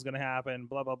show and nothing's going to happen,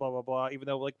 blah, blah, blah, blah, blah. Even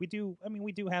though, like, we do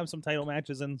have some title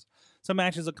matches and some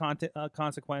matches of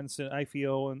consequence, I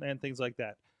feel, and things like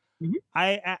that. Mhm.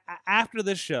 I after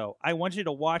this show, I want you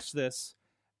to watch this,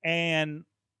 and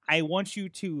I want you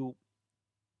to,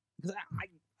 because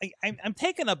I'm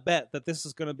taking a bet that this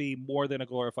is going to be more than a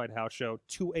glorified house show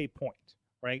to a point,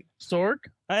 right? Sorg?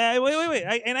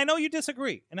 Wait. And I know you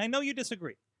disagree.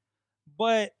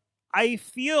 But I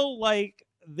feel like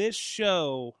this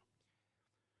show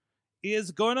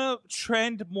is going to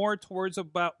trend more towards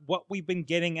about what we've been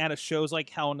getting out of shows like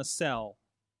Hell in a Cell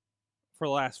for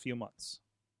the last few months.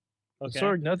 Okay.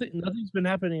 Sorg, nothing's been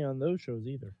happening on those shows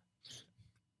either.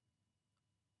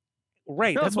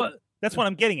 Right. No, That's what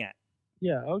I'm getting at.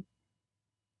 Yeah. Okay.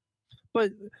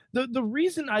 But the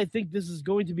reason I think this is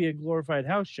going to be a glorified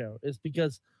house show is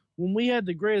because when we had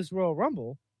the Greatest Royal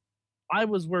Rumble, I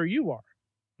was where you are.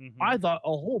 Mhm. I thought a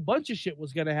whole bunch of shit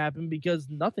was going to happen because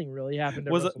nothing really happened.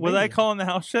 at Was I WrestleMania. calling the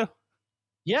house show?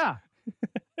 Yeah.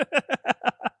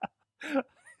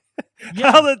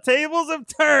 How the tables have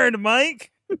turned,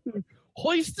 Mike.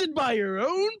 Hoisted by your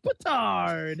own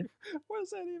petard. What does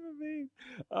that even mean?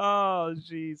 Oh,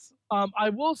 jeez. I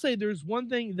will say there's one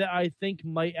thing that I think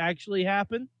might actually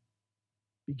happen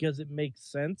because it makes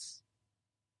sense.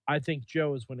 I think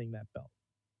Joe is winning that belt.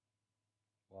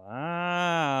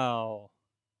 Wow.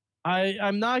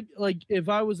 I'm not like if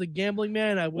I was a gambling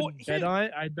man, I Well, wouldn't bet on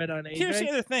it. I'd bet on AJ. Here's the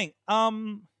other thing.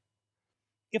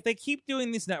 If they keep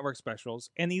doing these network specials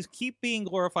and these keep being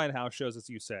glorified house shows, as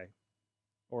you say,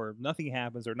 or nothing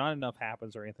happens or not enough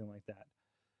happens or anything like that,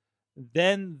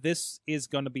 then this is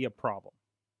going to be a problem.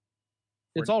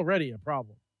 It's already a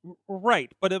problem.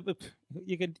 Right. But if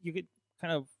you could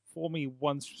kind of fool me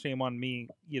once, shame on me,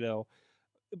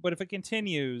 But if it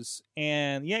continues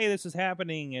and yay, this is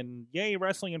happening and yay,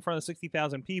 wrestling in front of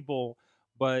 60,000 people,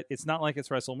 but it's not like it's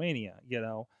WrestleMania,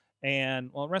 And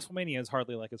well, WrestleMania is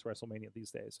hardly like it's WrestleMania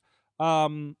these days.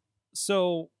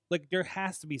 So like there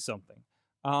has to be something.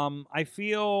 I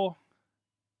feel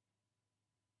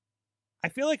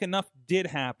like enough did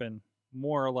happen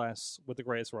more or less with the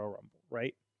Greatest Royal Rumble,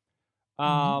 right?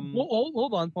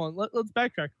 Hold on. Let's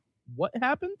backtrack. What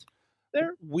happened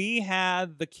there? We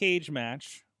had the cage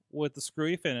match with the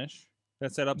screwy finish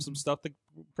that set up some stuff to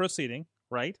proceeding,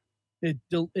 right? It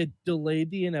delayed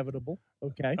the inevitable.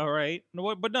 Okay. All right,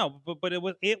 but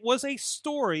it was a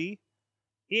story.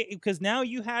 Because now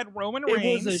you had Roman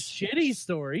Reigns. It was a shitty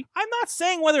story. I'm not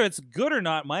saying whether it's good or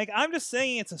not, Mike. I'm just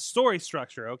saying it's a story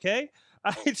structure, okay?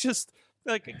 It's just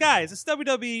like, guys, it's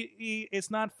WWE.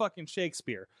 It's not fucking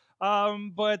Shakespeare.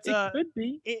 But It could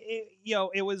be.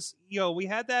 It was, we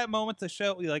had that moment to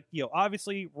show, like,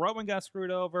 obviously Roman got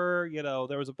screwed over.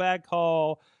 There was a bad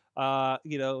call.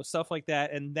 Stuff like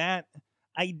that, and that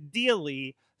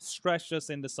ideally stretched us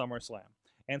into SummerSlam.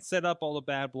 And set up all the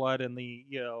bad blood and the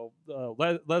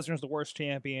Lesnar's the worst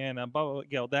champion and blah, blah,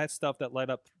 blah, that stuff that led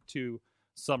up to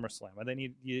SummerSlam, and then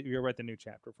you read the new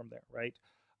chapter from there, right?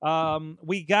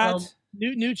 We got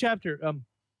new chapter.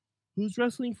 Who's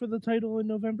wrestling for the title in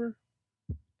November?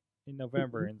 In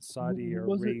Saudi who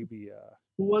was it? Arabia.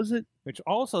 Who was it? Which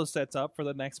also sets up for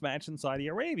the next match in Saudi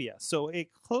Arabia, so it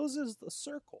closes the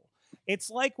circle. It's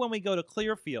like when we go to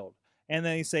Clearfield. And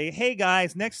then they say, "Hey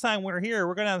guys, next time we're here,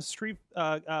 we're gonna have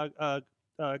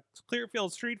a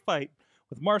Clearfield street fight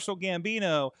with Marshall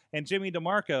Gambino and Jimmy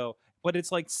DeMarco." But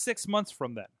it's like 6 months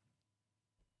from then.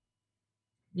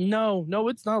 No,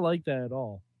 it's not like that at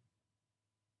all.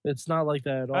 It's not like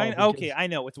that at all. Okay, I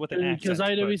know it's with an accent. Because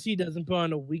IWC doesn't put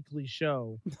on a weekly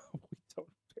show. We don't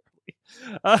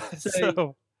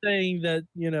barely. Saying that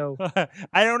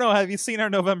I don't know. Have you seen our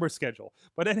November schedule?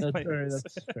 But anyway,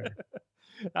 that's fair.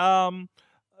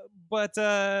 But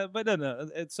no.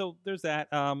 So there's that.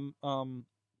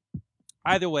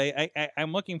 Either way,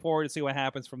 I'm looking forward to see what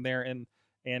happens from there, and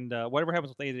whatever happens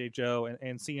with AJ Joe,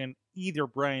 and seeing either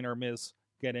Brian or Miz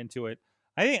get into it.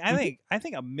 I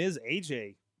think a Miz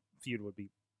AJ feud would be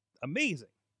amazing.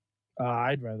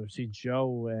 I'd rather see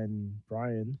Joe and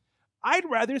Brian. I'd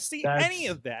rather see any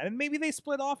of that, and maybe they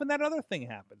split off, and that other thing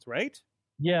happens, right?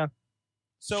 Yeah.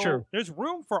 So sure. There's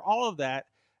room for all of that.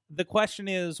 The question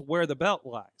is where the belt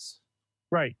lies.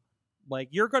 Right. Like,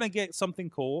 you're going to get something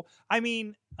cool. I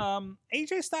mean,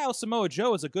 AJ Styles Samoa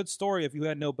Joe is a good story if you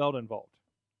had no belt involved,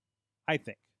 I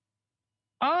think.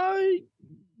 I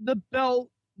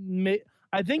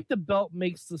think the belt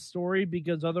makes the story,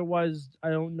 because otherwise I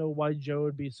don't know why Joe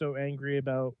would be so angry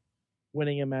about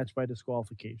winning a match by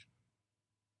disqualification.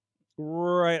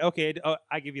 Right. Okay.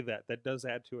 I give you that. That does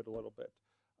add to it a little bit.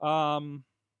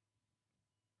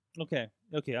 Okay.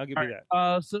 I'll give you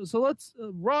that. So let's.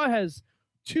 Raw has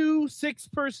 2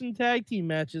 6-person tag team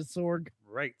matches. Sorg.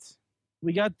 Right.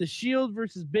 We got the Shield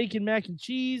versus Bacon Mac and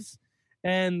Cheese,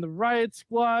 and the Riot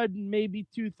Squad, maybe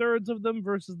 2/3 of them,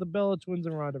 versus the Bella Twins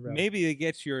and Ronda Rousey. Maybe to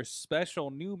get your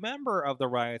special new member of the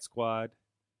Riot Squad.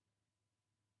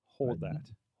 Hold that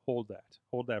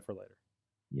for later.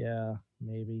 Yeah,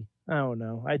 maybe. I don't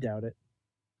know. I doubt it.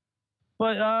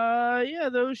 But yeah,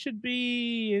 those should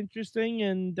be interesting,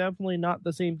 and definitely not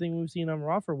the same thing we've seen on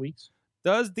Raw for weeks.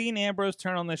 Does Dean Ambrose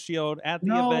turn on the Shield at the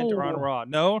event or on Raw?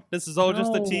 No? This is all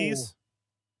just a tease?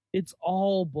 It's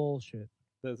all bullshit.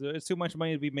 There's too much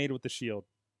money to be made with the Shield.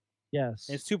 Yes.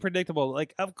 It's too predictable.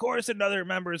 Like, of course another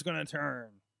member is going to turn.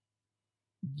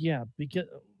 Yeah, because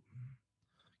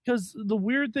the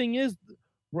weird thing is,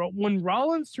 when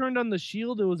Rollins turned on the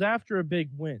Shield, it was after a big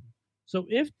win. So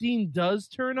if Dean does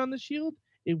turn on the Shield,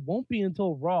 it won't be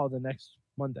until Raw the next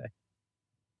Monday.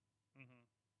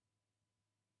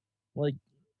 Like,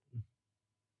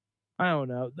 I don't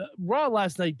know. The Raw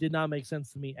last night did not make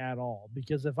sense to me at all,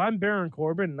 because if I'm Baron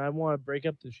Corbin and I want to break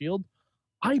up the Shield,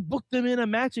 I book them in a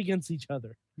match against each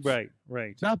other. Right.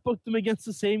 Not book them against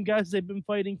the same guys they've been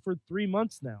fighting for 3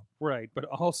 months now. Right, but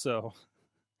also,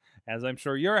 as I'm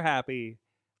sure you're happy,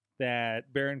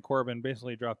 that Baron Corbin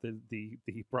basically dropped the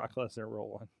Brock Lesnar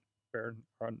role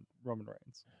on Roman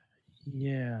Reigns.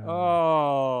 Yeah.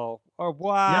 Oh, or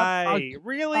why? Yep.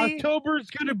 Really?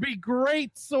 October's gonna be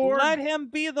great, Sword. Let him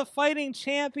be the fighting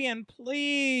champion,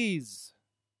 please.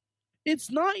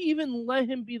 It's not even let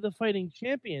him be the fighting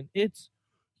champion. It's,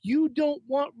 you don't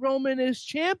want Roman as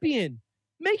champion.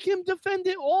 Make him defend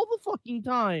it all the fucking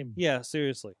time. Yeah,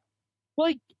 seriously.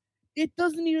 Like, it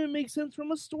doesn't even make sense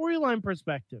from a storyline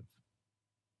perspective.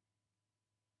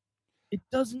 It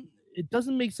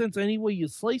doesn't make sense any way you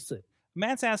slice it.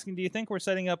 Matt's asking, do you think we're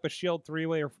setting up a Shield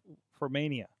 3-way for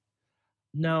Mania?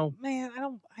 No. Man,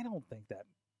 I don't think that.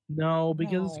 No,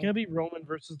 because it's gonna be Roman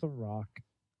versus The Rock.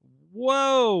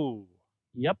 Whoa!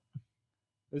 Yep,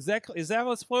 Is that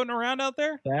what's floating around out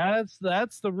there?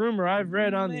 that's the rumor I've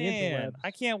read on the Man, interwebs.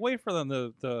 I can't wait for them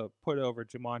to put over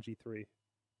Jumanji 3.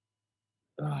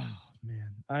 Oh man,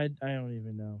 I don't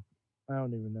even know.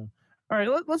 All right,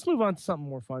 let's move on to something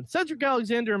more fun. Cedric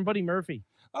Alexander and Buddy Murphy.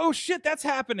 Oh shit, that's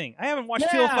happening! I haven't watched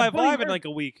Yeah, 205 Buddy Live in Murphy. like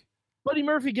a week. Buddy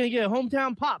Murphy gonna get a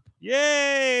hometown pop,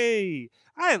 Yay!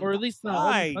 or at least not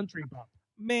I- country pop.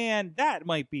 Man, that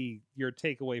might be your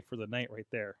takeaway for the night right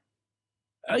there.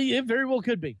 It very well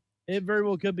could be. It very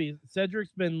well could be. Cedric's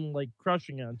been like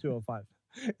crushing it on 205.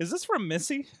 Is this from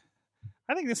Missy?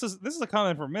 I think this is a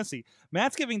comment from Missy.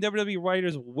 Matt's giving WWE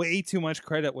writers way too much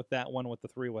credit with that one with the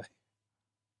 3-way.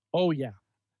 Oh yeah.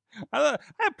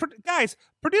 Guys,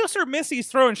 producer Missy's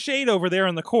throwing shade over there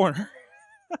in the corner.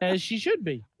 As she should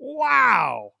be.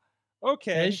 Wow.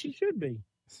 Okay. As she should be.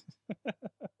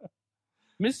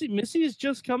 Missy has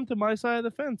just come to my side of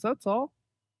the fence. That's all.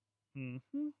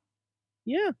 Mm-hmm.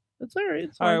 Yeah, that's all right.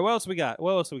 It's All right. fine. What else we got?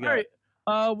 All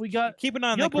right. We got Keep an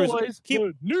eye on your that cruiser. boys.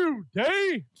 The New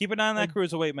Day Keep an eye on that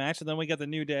cruiserweight match, and then we got the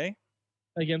New Day.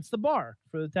 against the Bar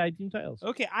for the tag team titles.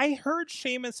 Okay, I heard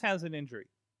Sheamus has an injury.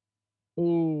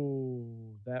 Oh,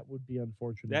 that would be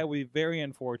unfortunate. That would be very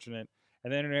unfortunate.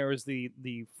 And then there was the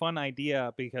fun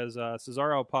idea because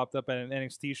Cesaro popped up at an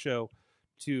NXT show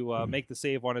to make the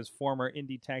save on his former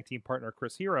indie tag team partner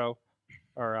Chris Hero,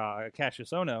 or Cassius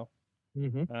Ohno.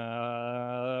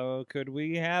 Mm-hmm. Could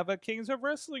we have a Kings of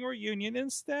Wrestling reunion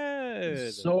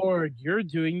instead? Sword, you're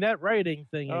doing that writing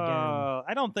thing again.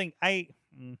 I don't think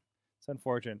it's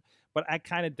unfortunate, but I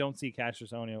kind of don't see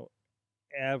Cassius Ohno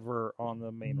ever on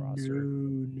the main roster.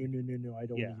 No, I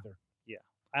don't Yeah. either.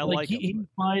 I like him. he's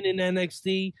fine in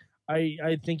NXT.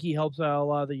 I think he helps out a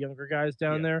lot of the younger guys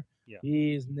down there. Yeah.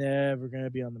 He's never going to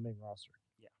be on the main roster.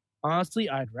 Yeah. Honestly,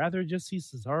 I'd rather just see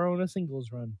Cesaro in a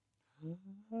singles run.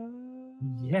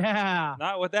 Yeah.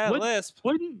 Not with that What- lisp.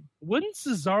 Wouldn't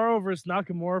Cesaro versus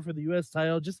Nakamura for the U.S.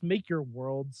 title just make your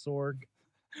world, Sorg?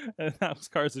 And those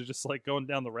cars are just like going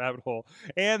down the rabbit hole.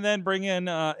 And then bring in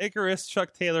Icarus,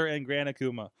 Chuck Taylor, and Gran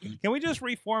Akuma. Can we just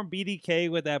reform BDK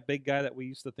with that big guy that we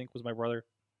used to think was my brother?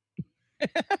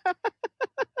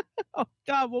 Oh,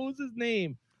 God, what was his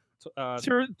name?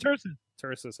 Tursus,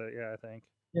 Tursis. yeah, I think.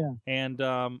 Yeah. And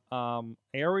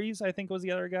Aries, I think, was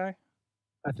the other guy.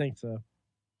 I think so.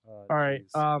 All All right.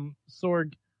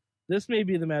 Sorg, this may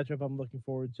be the matchup I'm looking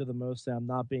forward to the most, and I'm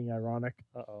not being ironic.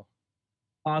 Uh-oh.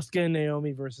 Asuka and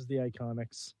Naomi versus the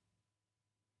Iconics.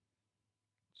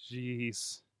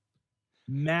 Jeez.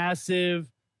 Massive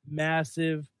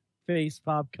face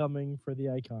pop coming for the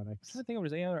I Iconics. think there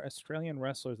was any other Australian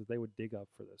wrestlers that they would dig up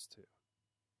for this, too.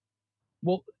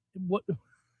 Well, what?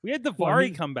 We had Davari Well, I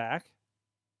mean- come back.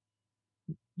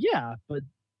 Yeah, but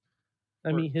I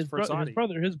For- mean, his for Saudi.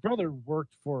 brother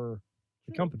worked for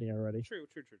the company already. True.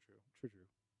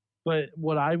 But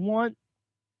what I want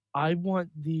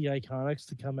the Iconics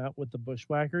to come out with the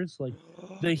Bushwhackers, like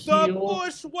the heel,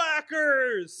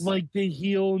 Bushwhackers! like the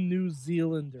heel New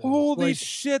Zealanders. Holy like,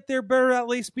 shit, there better at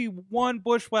least be one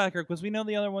Bushwhacker, because we know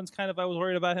the other one's kind of, I was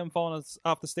worried about him falling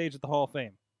off the stage at the Hall of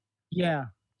Fame. yeah.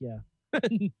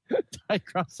 Ty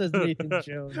Cross says Nathan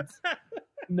Jones.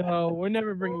 No, we're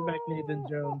never bringing back Nathan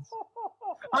Jones.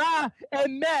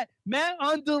 And Matt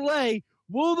on delay.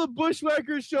 Will the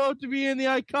Bushwhackers show up to be in the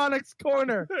Iconics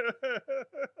corner?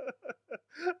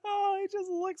 Oh, he just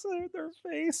looks at their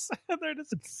face, and they're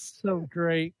just... It's so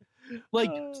great. Like,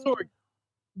 Sorg,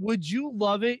 would you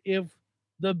love it if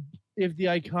the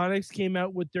Iconics came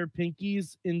out with their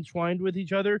pinkies entwined with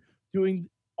each other, doing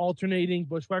alternating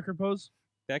Bushwhacker pose?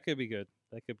 That could be good.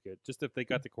 Just if they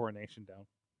got the coronation down.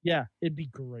 Yeah, it'd be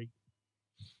great.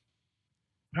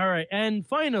 All right, and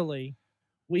finally,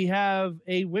 we have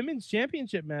a women's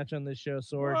championship match on this show,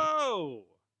 Sorg. Whoa!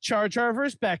 Char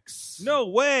versus Bex. No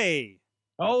way!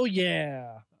 Oh,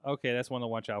 yeah. Okay, that's one to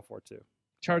watch out for, too.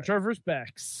 Char versus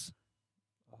Bex.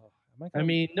 Oh, am I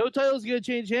mean, no title's going to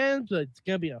change hands, but it's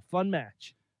going to be a fun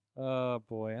match. Oh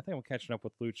boy, I think I'm catching up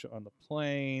with Lucha on the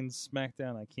planes.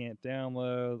 SmackDown, I can't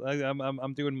download.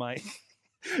 I'm doing my,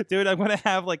 dude. I'm gonna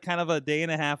have like kind of a day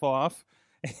and a half off.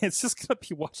 It's just gonna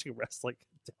be watching wrestling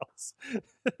Dallas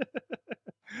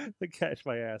to catch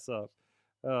my ass up.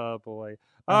 Oh boy.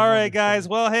 All right, guys.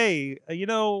 Well, hey, you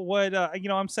know what?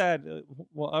 I'm sad.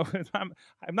 I'm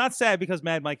not sad because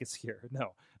Mad Mike is here.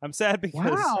 No, I'm sad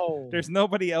because there's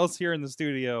nobody else here in the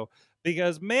studio.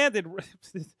 Because man, did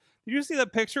you see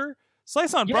that picture?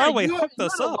 Slice on Broadway hooked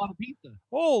us up.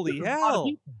 Holy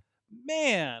hell.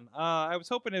 Man, I was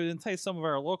hoping it would entice some of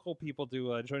our local people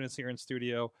to join us here in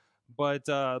studio. But,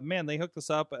 man, they hooked us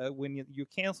up. When you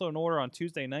cancel an order on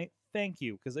Tuesday night, thank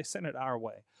you because they sent it our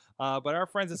way. But our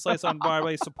friends at Slice on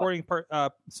Broadway supporting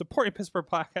Pittsburgh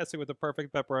podcasting with the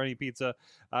perfect pepperoni pizza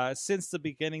since the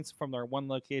beginnings, from their one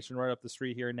location right up the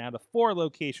street here, now to 4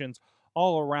 locations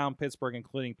all around Pittsburgh,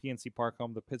 including PNC Park,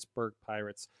 home the Pittsburgh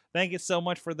Pirates. Thank you so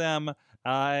much for them,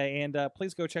 and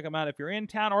please go check them out if you're in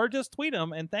town, or just tweet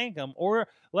them and thank them, or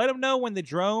let them know when the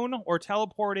drone or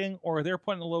teleporting or they're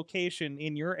putting a location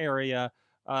in your area,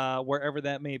 wherever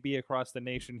that may be across the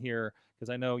nation here, because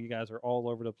I know you guys are all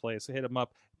over the place. So hit them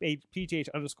up,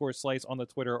 PGH_Slice on the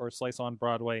Twitter, or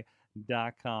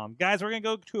sliceonbroadway.com. Guys, we're going to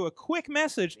go to a quick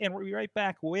message, and we'll be right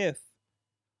back with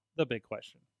the big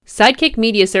question. Sidekick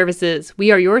Media Services.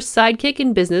 We are your sidekick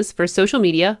in business for social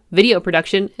media, video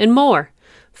production, and more.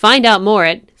 Find out more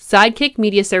at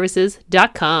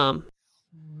sidekickmediaservices.com.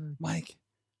 Mike,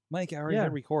 I already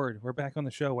hit record. We're back on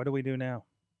the show. What do we do now?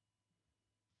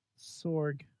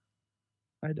 Sorg.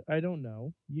 I don't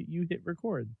know. You hit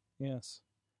record. Yes.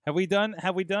 Have we done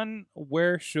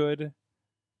Where Should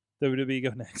WWE Go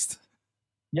Next?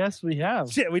 Yes, we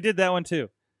have. Shit, we did that one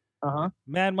too.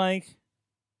 Mad Mike.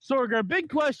 Sorg, our big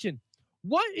question.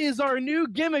 What is our new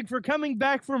gimmick for coming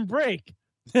back from break?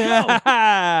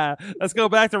 Let's go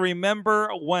back to Remember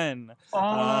When.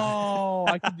 Oh,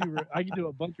 I could do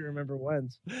a bunch of Remember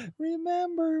Whens.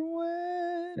 Remember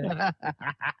When.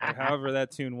 However that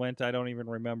tune went, I don't even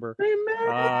remember.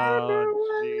 Remember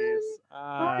When.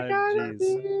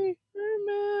 Jeez.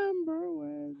 Remember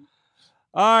When.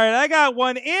 All right, I got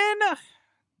one in.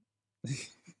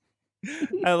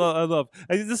 I love.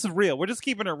 This is real. We're just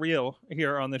keeping it real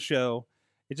here on the show.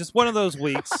 It's just one of those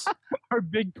weeks. Our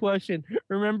big question.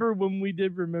 Remember when we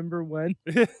did Remember When?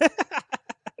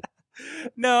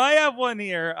 No, I have one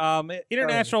here.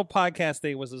 International Podcast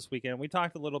Day was this weekend. We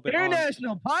talked a little bit.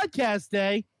 International Podcast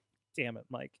Day. Damn it,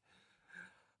 Mike.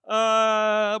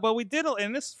 But we did,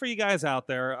 and this is for you guys out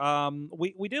there.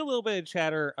 We did a little bit of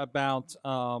chatter about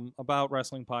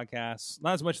wrestling podcasts.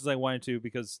 Not as much as I wanted to,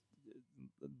 because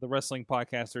the wrestling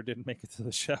podcaster didn't make it to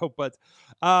the show. But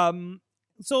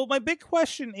so my big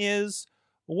question is,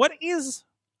 what is,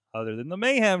 other than the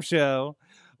Mayhem Show,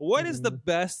 what is the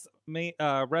best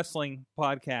wrestling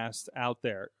podcast out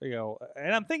there? You know,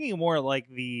 and I'm thinking more like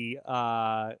the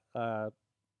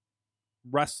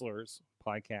wrestlers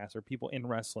podcast, or people in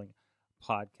wrestling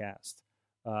podcast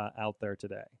out there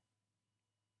today.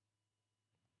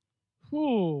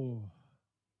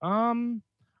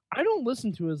 I don't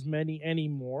listen to as many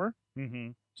anymore,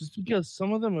 just because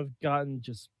some of them have gotten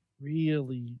just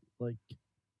really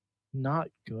not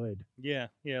good. Yeah,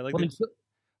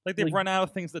 they've run out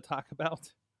of things to talk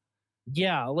about.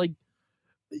 Yeah,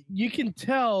 you can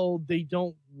tell they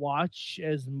don't watch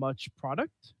as much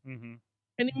product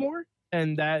anymore,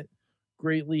 and that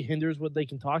greatly hinders what they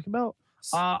can talk about.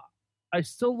 I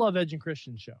still love Edge and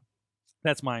Christian's show.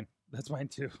 That's mine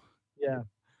too. Yeah.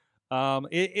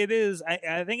 It is.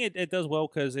 I think it does well,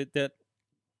 because the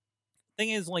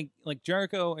thing is, like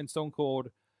Jericho and Stone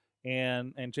Cold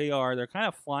and JR, they're kind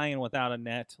of flying without a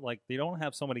net. Like, they don't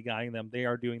have somebody guiding them. They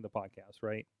are doing the podcast,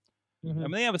 right? I mean,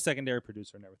 they have a secondary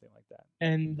producer and everything like that,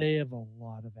 and they have a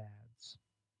lot of ads.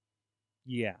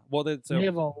 Yeah, well, they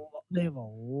have a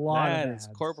lot of ads.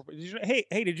 Corporate.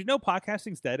 Hey, did you know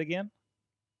podcasting's dead again?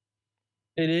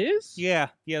 It is? Yeah,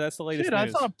 that's the latest news. I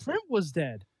thought print was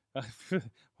dead.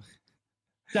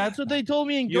 That's what they told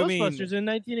me in Ghostbusters in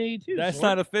 1982. That's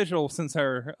not official, since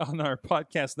our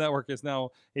podcast network is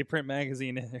now a print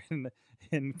magazine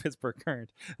in Pittsburgh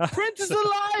Current. Print is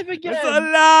alive again. It's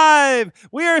alive.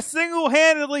 We are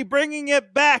single-handedly bringing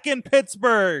it back in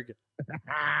Pittsburgh.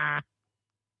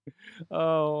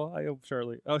 Oh, I hope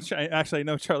Charlie. Oh, actually, I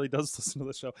know Charlie does listen to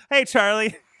the show. Hey,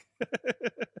 Charlie.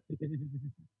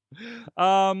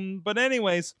 But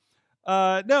anyways.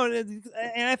 No,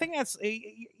 and I think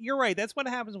you're right. That's what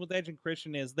happens with Edge and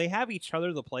Christian, is they have each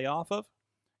other to play off of,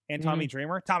 and Tommy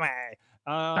Dreamer. Tommy.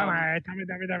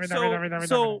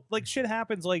 So like, shit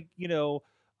happens. Like,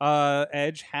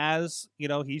 Edge has,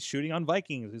 he's shooting on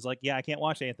Vikings. He's like, yeah, I can't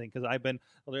watch anything because I've been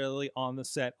literally on the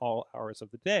set all hours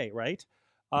of the day, right?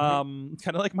 Kind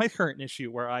of like my current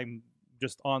issue, where I'm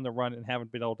just on the run and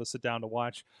haven't been able to sit down to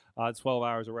watch 12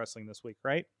 hours of wrestling this week,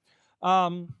 right?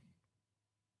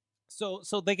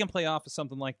 So they can play off of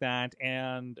something like that,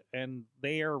 and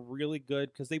they are really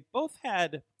good, because they both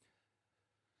had,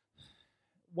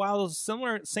 while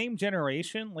same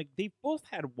generation, like, they both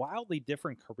had wildly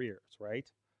different careers, right?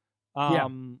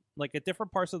 Like, at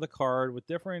different parts of the card, with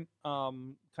different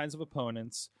kinds of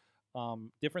opponents,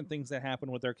 different things that happen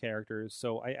with their characters.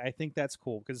 So I think that's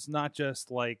cool, because it's not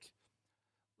just like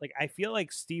I feel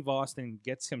like Steve Austin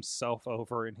gets himself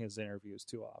over in his interviews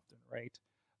too often, right?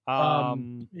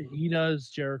 He does.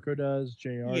 Jericho does.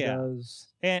 JR Yeah. does.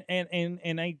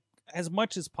 and I, as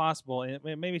much as possible, and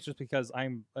maybe it's just because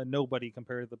I'm a nobody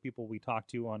compared to the people we talk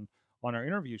to on our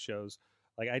interview shows.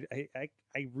 Like I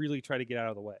really try to get out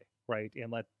of the way, right, and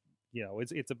let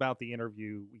it's about the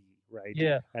interviewee, right?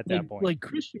 Yeah. At that point, Like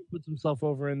Christian puts himself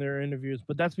over in their interviews,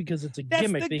 but that's because it's a that's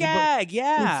gimmick. the that he gag.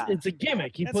 Yeah, it's a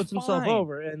gimmick. He That's puts himself fine.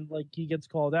 over, and like he gets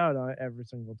called out on it every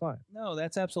single time. no,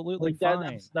 that's absolutely Like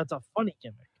fine. that's a funny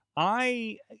gimmick.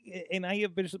 I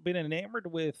have been enamored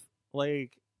with,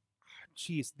 like,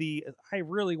 geez, I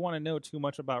really want to know too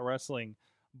much about wrestling.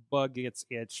 Bug gets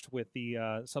itched with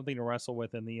the something to wrestle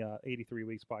with in the 83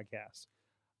 Weeks podcast.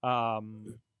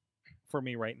 For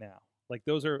me right now, like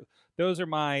those are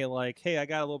my, like, hey, I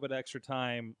got a little bit of extra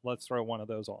time, let's throw one of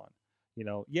those on.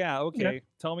 Okay.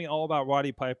 Tell me all about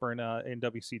Roddy Piper in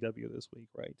WCW this week,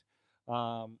 right?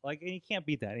 Like, and you can't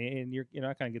beat that, and you're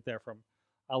not gonna get that from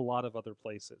a lot of other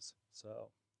places. So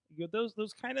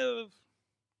those kind of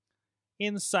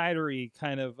insidery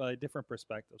kind of different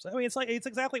perspectives. I mean, it's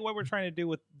exactly what we're trying to do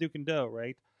with Duke and Doe,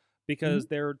 right? Because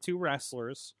there are two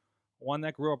wrestlers, one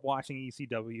that grew up watching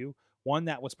ECW, one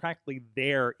that was practically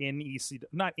there in ECW,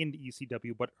 not in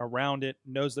ECW, but around it,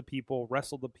 knows the people,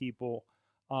 wrestled the people,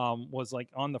 was like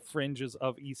on the fringes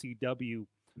of ECW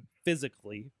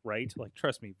physically, right? Like,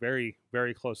 trust me, very,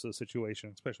 very close to the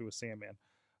situation, especially with Sandman,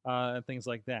 and things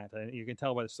like that. You can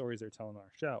tell by the stories they're telling on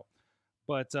our show.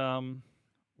 But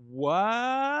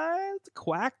what?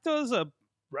 Quack does a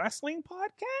wrestling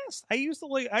podcast? I used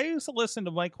to listen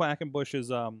to Mike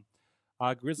Quackenbush's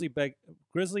Grizzly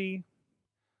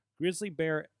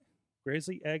Bear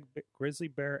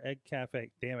Egg Cafe.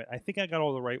 Damn it! I think I got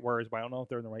all the right words, but I don't know if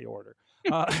they're in the right order.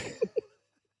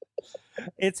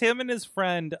 It's him and his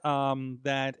friend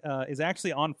that is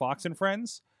actually on Fox and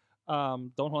Friends.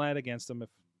 Don't hold that against him if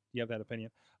you have that opinion.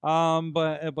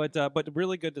 But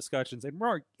really good discussions, and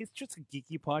more. It's just a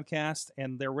geeky podcast,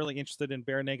 and they're really interested in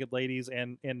bare naked ladies,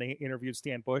 and they interviewed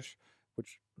Stan Bush,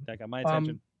 which that got my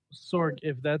attention. Sorg,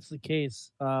 if that's the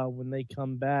case, when they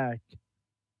come back,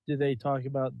 do they talk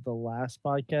about the last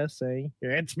podcast saying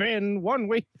it's been 1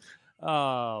 week?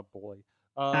 Oh boy.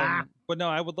 But no,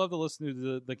 I would love to listen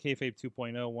to the Kayfabe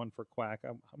 2.0 one for Quack.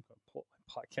 I'm going to pull my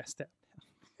podcast app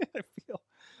now. I feel.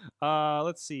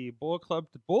 Let's see. Bullet Club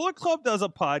does a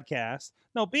podcast.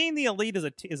 No, Being the Elite is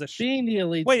a Being the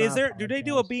Elite. Wait, is there? Do they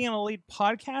do a Being an Elite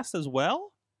podcast as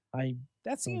well?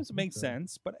 That seems to make so.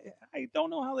 sense, but I don't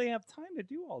know how they have time to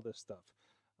do all this stuff.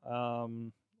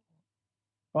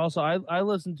 Also, I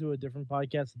listen to a different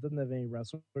podcast that doesn't have any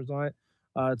wrestlers on it.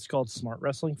 It's called Smart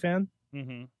Wrestling Fan.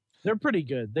 Mm-hmm. They're pretty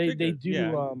good. They do.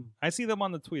 Yeah. I see them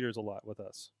on the tweeters a lot with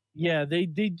us. Yeah, they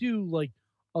do like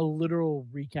a literal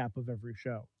recap of every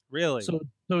show. Really? So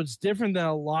it's different than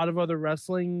a lot of other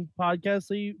wrestling podcasts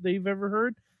that you've ever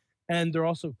heard, and they're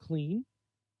also clean,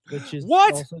 which is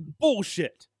what also...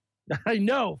 bullshit. I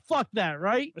know. Fuck that,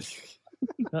 right?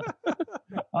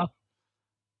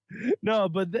 No,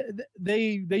 but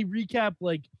they recap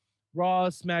like Raw,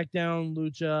 SmackDown,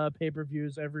 Lucha,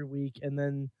 pay-per-views every week, and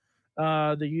then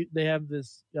they have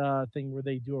this thing where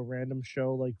they do a random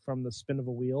show like from the spin of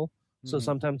a wheel. So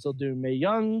sometimes they'll do Mae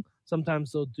Young,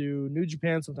 sometimes they'll do New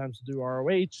Japan, sometimes they'll do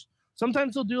ROH,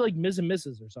 sometimes they'll do like Ms. and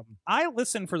Mrs. or something. I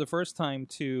listened for the first time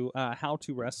to How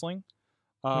to Wrestling.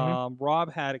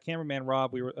 Rob had it. Cameraman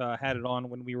Rob, we had it on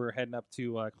when we were heading up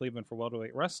to Cleveland for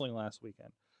welterweight wrestling last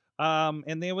weekend.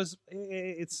 And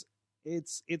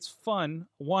it's fun.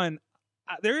 One,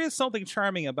 there is something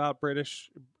charming about the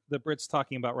Brits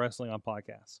talking about wrestling on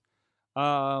podcasts.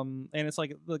 And it's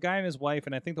like the guy and his wife,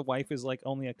 and I think the wife is like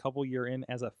only a couple year in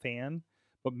as a fan,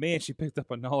 but man, she picked up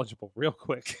a knowledgeable real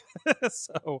quick.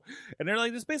 So, and they're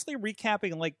like just basically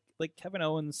recapping like Kevin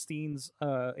Owens-Steen's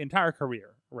entire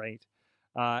career, right?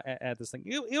 At this thing,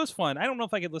 it was fun. I don't know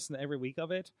if I could listen to every week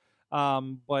of it,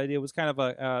 but it was kind of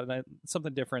a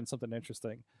something different, something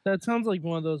interesting. That sounds like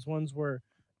one of those ones where,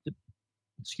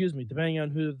 depending on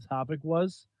who the topic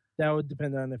was, that would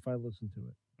depend on if I listened to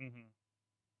it. Mm-hmm.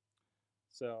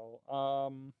 So,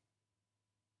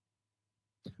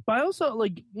 but I also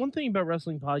like one thing about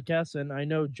wrestling podcasts, and I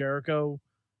know Jericho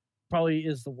probably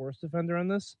is the worst offender on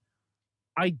this.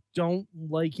 I don't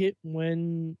like it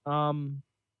when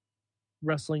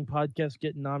wrestling podcasts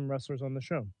get non-wrestlers on the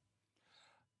show.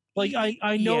 Like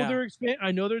I know they're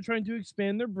trying to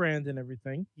expand their brand and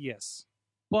everything. Yes,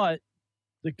 but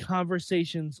the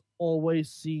conversations always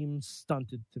seem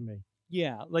stunted to me.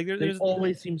 Yeah, like they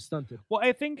always seem stunted. Well,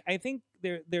 I think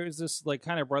there's this like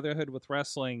kind of brotherhood with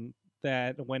wrestling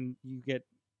that when you get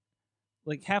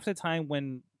like half the time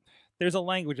when there's a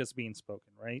language that's being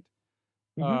spoken, right?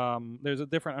 There's a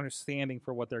different understanding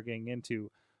for what they're getting into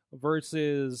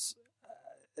versus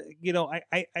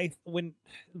I when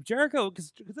Jericho,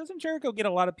 because doesn't Jericho get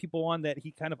a lot of people on that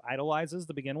he kind of idolizes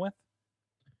to begin with?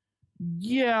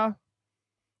 Yeah.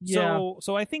 So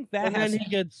I think that And has then he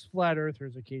gets flat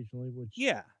earthers occasionally, which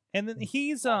yeah, and then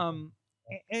he's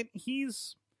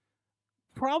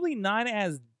probably not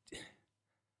as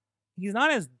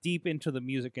deep into the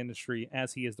music industry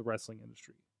as he is the wrestling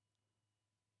industry.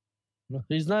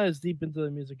 he's not as deep into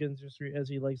the music industry as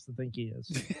he likes to think he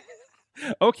is.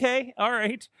 Okay, all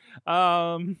right.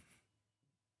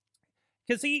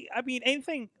 Because he's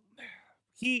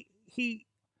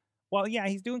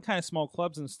doing kind of small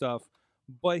clubs and stuff,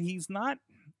 but he's not.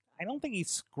 I don't think he's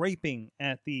scraping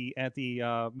at the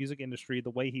music industry the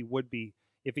way he would be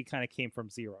if he kind of came from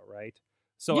zero, right?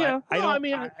 So yeah,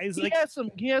 he has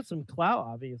some clout,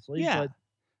 obviously. Yeah. But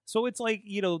So it's like,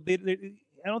 I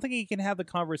don't think he can have the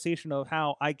conversation of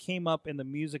how I came up in the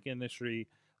music industry.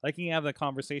 Like he can have the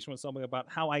conversation with somebody about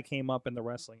how I came up in the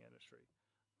wrestling industry.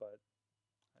 But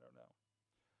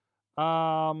I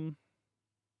don't know.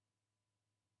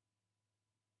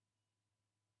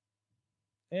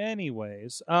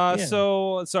 Anyways,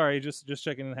 so sorry, just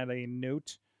checking and had a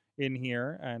note in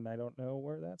here, and I don't know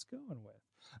where that's going with.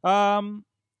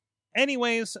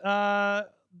 Anyways,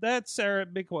 that's our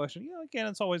big question. Again,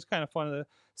 it's always kind of fun to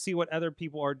see what other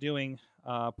people are doing,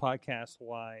 podcast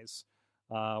wise,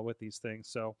 with these things.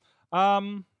 So,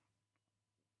 want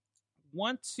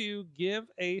to give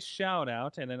a shout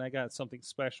out, and then I got something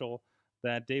special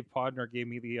that Dave Podner gave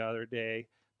me the other day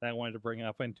that I wanted to bring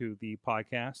up into the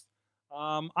podcast.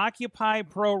 Occupy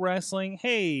Pro Wrestling.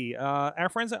 Hey, our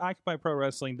friends at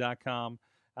OccupyProWrestling.com,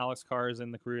 Alex Carr is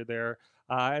in the crew there.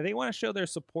 They want to show their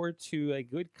support to a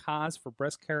good cause for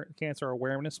Breast Cancer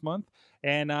Awareness Month,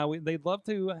 and they'd love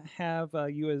to have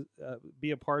you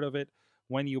be a part of it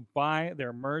when you buy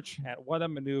their merch at What a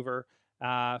Maneuver.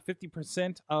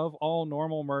 50% of all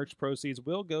normal merch proceeds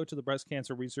will go to the Breast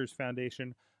Cancer Research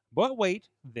Foundation. But wait,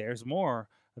 there's more.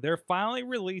 They're finally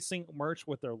releasing merch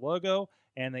with their logo,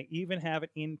 and they even have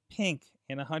it in pink.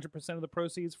 And 100% of the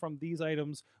proceeds from these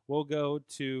items will go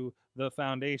to the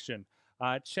foundation.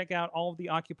 Check out all of the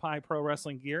Occupy Pro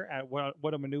Wrestling gear at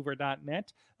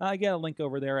whatamaneuver.net. Get a link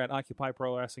over there at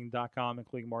occupyprowrestling.com,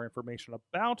 including more information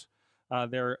about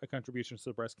their contributions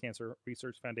to the Breast Cancer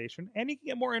Research Foundation. And you can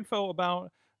get more info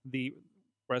about the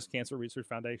Breast Cancer Research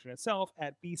Foundation itself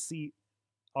at bcrf.org.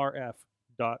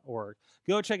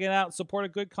 Go check it out, support a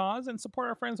good cause, and support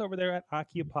our friends over there at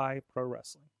Occupy Pro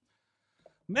Wrestling.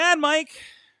 Mad Mike.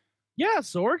 yeah,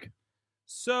 Sorg.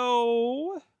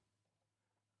 So,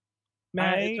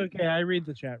 Matt, it's okay. I read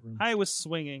the chat room. I was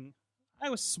swinging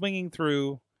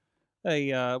through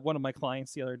one of my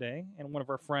clients the other day, and one of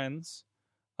our friends,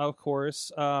 of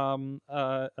course,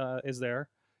 is there.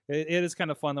 It is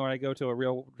kind of fun though when I go to a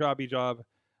real jobby job,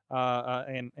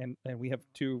 and we have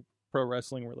two pro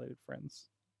wrestling related friends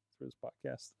through this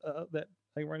podcast that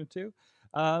I run into.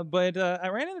 But I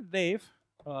ran into Dave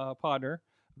Podner,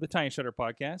 the Tiny Shutter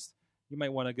podcast. You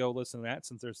might want to go listen to that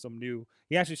since there's some new.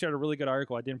 He actually shared a really good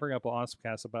article. I didn't bring up an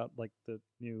Awesomecast about like the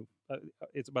new.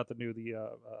 It's about the new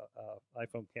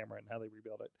iPhone camera and how they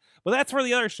rebuild it. But that's for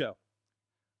the other show.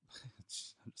 I'm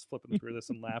just flipping through this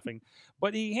and laughing.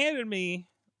 But he handed me.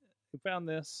 He found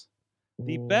this.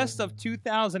 The best of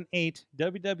 2008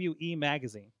 WWE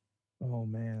magazine. Oh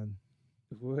man,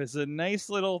 It was a nice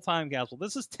little time capsule.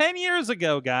 This is 10 years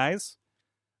ago, guys.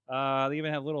 They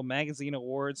even have little magazine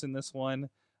awards in this one.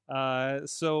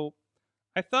 So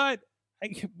I thought, I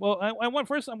want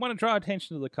to draw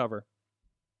attention to the cover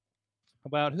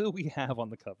about who we have on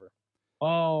the cover.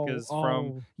 Because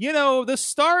from the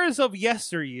stars of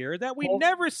yesteryear that we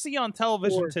never see on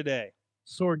television today.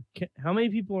 Sorg, how many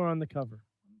people are on the cover?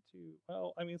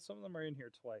 Well, I mean, some of them are in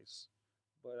here twice,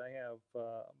 but I have 1,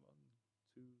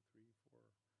 2, 3, 4,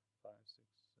 5, 6,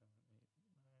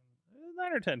 7, 8,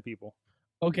 9 or 10 people.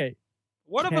 Okay.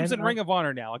 One of them's in Ring of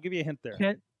Honor now. I'll give you a hint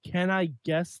there. Can I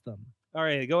guess them? All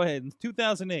right, go ahead. In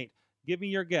 2008, give me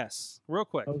your guess, real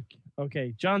quick.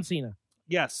 Okay. John Cena.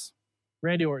 Yes.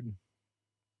 Randy Orton.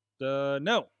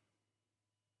 No.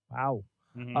 Wow.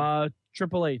 Mm-hmm.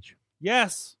 Triple H.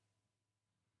 Yes.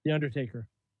 The Undertaker.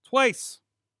 Twice.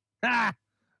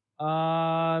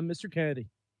 Mr. Kennedy.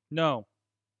 No.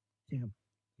 Damn.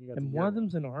 And one of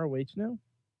them's in ROH now?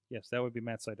 Yes, that would be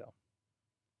Matt Sydal.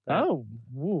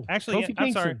 Actually,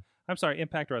 I'm sorry.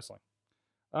 Impact Wrestling.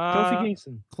 Kofi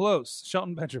Kingston. Close.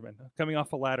 Shelton Benjamin coming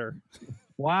off a ladder.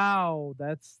 Wow,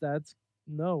 that's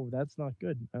not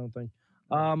good. I don't think.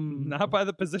 Not by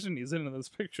the position he's in this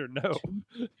picture. No.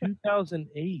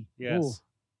 2008. Yes.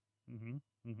 Mm-hmm.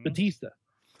 Mhm. Batista.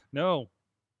 No.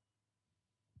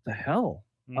 The hell?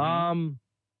 Mhm.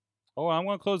 Oh, I'm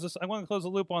going to close this. I'm going to close the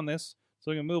loop on this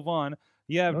so we can move on.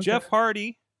 You have Okay. Jeff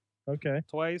Hardy Okay.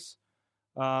 twice.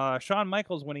 Shawn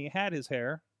Michaels when he had his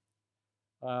hair.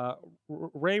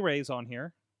 Ray Ray's on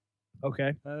here.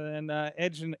 Okay. And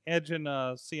Edge and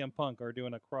CM Punk are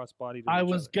doing a crossbody. I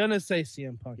was gonna say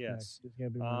CM Punk. Yes. next. He's gonna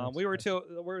be my next we were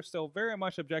guess. still very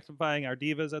much objectifying our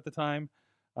divas at the time,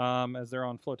 as they're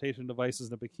on flotation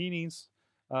devices and bikinis.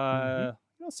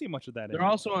 You don't see much of that. They're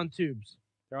anymore. also on tubes.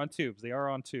 They're on tubes. They are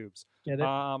on tubes. Get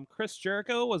it? Chris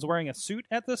Jericho was wearing a suit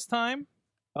at this time.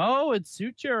 Oh, it's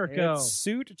Suit Jericho. It's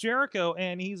Suit Jericho,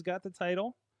 and he's got the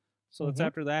title. So it's Mhm.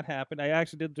 after that happened. I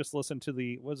actually did just listen to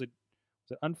the was it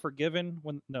Unforgiven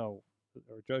or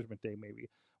Judgment Day maybe,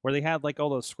 where they had like all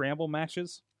those scramble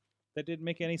matches that didn't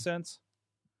make any sense.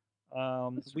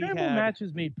 The We scramble had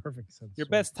matches made perfect sense. your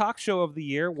Sorg. best talk show of the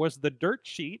year was the Dirt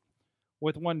Sheet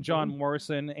with one John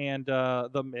Morrison and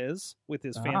the Miz with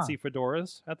his fancy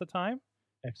fedoras at the time.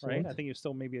 Excellent. Right, I think he was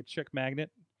still maybe a chick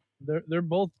magnet. They're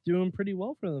both doing pretty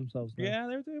well for themselves. Now.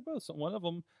 Yeah, they're both. One of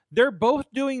them. They're both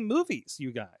doing movies.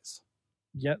 You guys.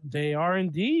 Yeah, they are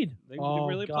indeed. They Oh,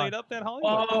 really God. played up that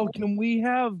Hollywood. Oh, can we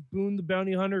have Boone the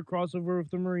Bounty Hunter crossover with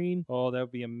the Marine? Oh, that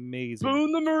would be amazing.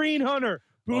 Boone the Marine Hunter.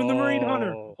 Boone the Marine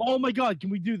Hunter. Oh. Oh my God,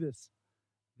 can we do this?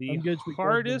 The I'm good to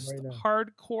hardest right now.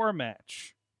 hardcore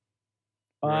match.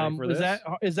 You ready for is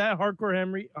this? that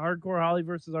Hardcore Holly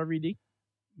versus RVD?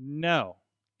 No,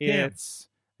 Damn. it's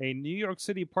a New York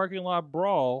City parking lot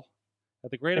brawl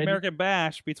at the Great Eddie- American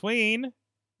Bash between.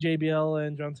 JBL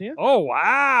and John Cena. Oh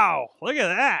wow! Look at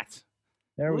that!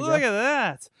 There we Look go. at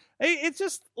that! Hey, it's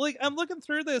just like I'm looking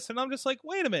through this and I'm just like,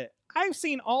 wait a minute! I've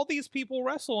seen all these people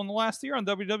wrestle in the last year on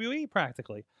WWE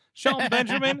practically. Shelton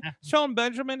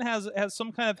Benjamin has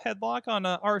some kind of headlock on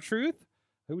R-Truth,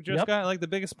 who just Yep. got like the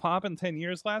biggest pop in 10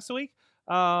 years last week.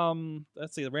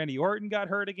 Let's see, Randy Orton got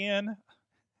hurt again.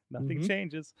 Nothing Mhm.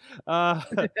 changes.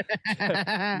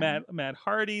 Matt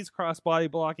Hardy's crossbody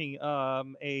blocking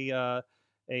a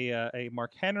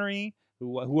Mark Henry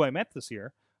who I met this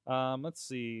year. Let's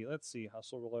see.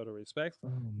 Hustle, reload, or respect. Oh,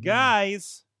 man.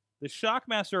 Guys, the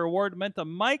Shockmaster Award meant to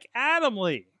Mike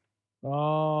Adamle.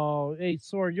 Oh, hey,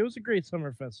 Sorg, it was a great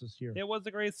Summerfest this year. It was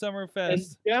a great summer And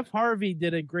fest. Jeff Harvey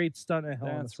did a great stunt at Hell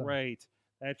in a That's Cell. right.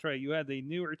 That's right. You had the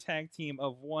newer tag team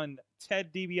of one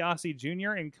Ted DiBiase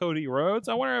Jr. and Cody Rhodes.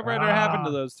 I wonder what happened to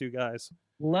Ah. those two guys.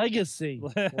 Legacy.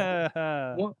 One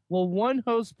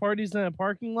hosts parties in a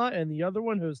parking lot, and the other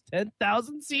one hosts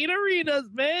 10,000 seat arenas,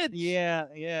 bitch. Yeah,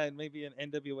 and maybe an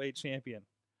NWA champion.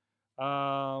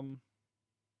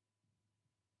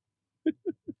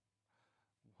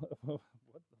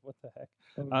 What the heck?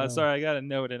 Oh, no. Sorry, I got a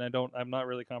note and I'm not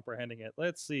really comprehending it.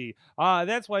 Let's see.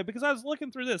 That's why, because I was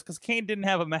looking through this because Kane didn't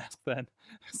have a mask then,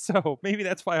 so maybe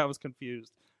that's why I was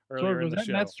confused earlier Sorg, in was the that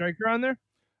show. Matt Stryker on there?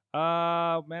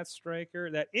 Matt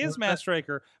Stryker. That is What's Matt that?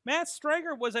 Stryker. Matt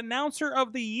Stryker was announcer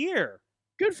of the year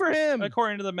Good for him.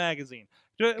 according to the magazine,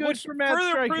 which for Matt further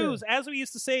Stryker. proves, as we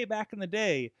used to say back in the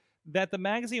day, that the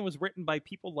magazine was written by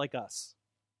people like us.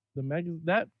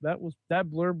 That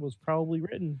blurb was probably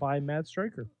written by Matt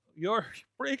Stryker. Your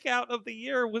breakout of the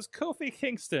year was Kofi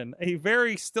Kingston, a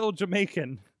very still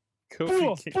Jamaican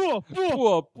Kofi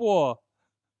Kingston. Poor.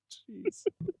 Jeez.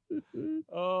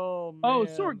 Oh, man. Oh,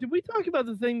 Sorg, did we talk about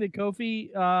the thing that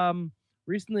Kofi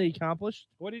recently accomplished?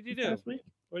 What did you this do? past week?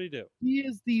 What did you do? He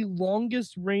is the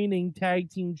longest reigning tag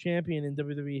team champion in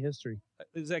WWE history.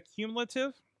 Is that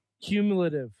cumulative?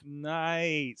 Cumulative.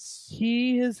 Nice.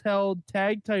 He has held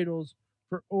tag titles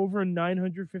for over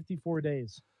 954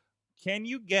 days. Can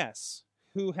you guess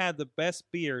who had the best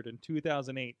beard in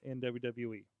 2008 in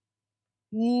WWE?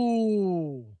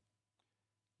 Ooh.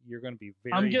 You're going to be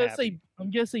very I'm gonna happy.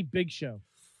 say Big Show.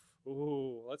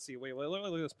 Ooh, let's see. Wait, look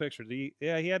at this picture. He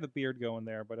had the beard going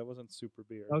there, but it wasn't super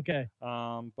beard. Okay.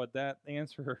 But that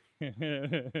answer,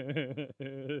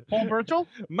 Paul Burchill?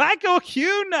 Michael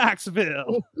Q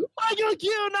Knoxville, Michael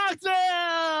Q.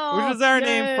 Knoxville! which is our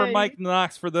name for Yay! Mike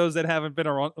Knox. For those that haven't been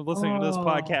listening to this Oh.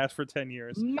 podcast for 10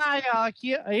 years, Michael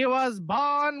Q. He was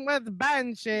born with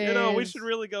benches. you know, we should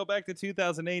really go back to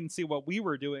 2008 and see what we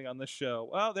were doing on this show.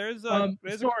 Well, there's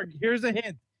Sorg, here's a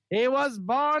hint. He was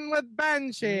born with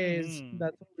benches. Mm.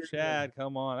 That's what we're Chad,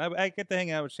 come on. I get to hang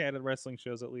out with Chad at wrestling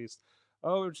shows at least.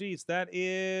 Oh, geez, that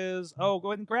is. Oh,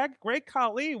 go ahead. And Greg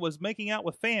Khali was making out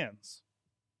with fans.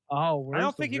 doing. Oh, where's I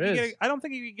don't the think you Riz? can get. I don't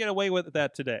think you could get away with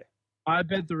that today. I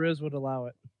bet the Riz would allow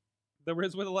it. The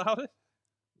Riz would allow it.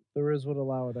 The Riz would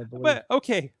allow it, I believe. But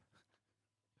okay,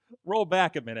 roll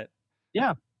back a minute.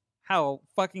 Yeah. how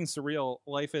fucking surreal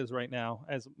life is right now.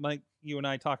 As Mike, you and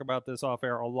I talk about this off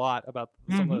air a lot about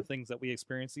some of the things that we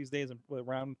experience these days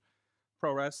around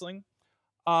pro wrestling.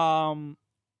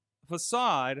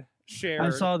 Facade shared. I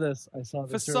saw this.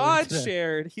 Facade earlier today.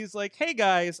 shared. He's like, "Hey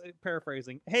guys,"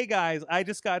 paraphrasing. "Hey guys, I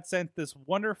just got sent this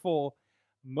wonderful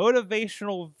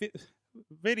motivational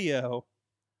video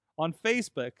on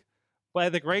Facebook by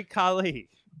the great Khali."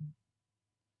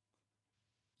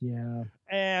 Yeah.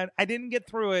 And I didn't get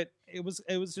through it. It was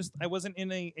just I wasn't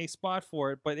in a spot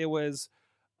for it, but it was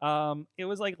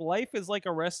like life is like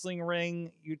a wrestling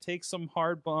ring. You take some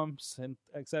hard bumps and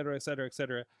et cetera, et cetera, et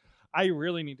cetera. I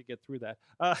really need to get through that.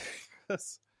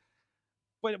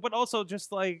 But also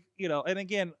just like, you know, and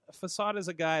again, Facade is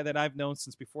a guy that I've known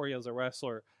since before he was a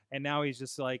wrestler, and now he's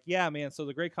just like, yeah, man. So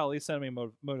the great Khali sent me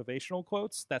motivational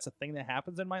quotes. That's a thing that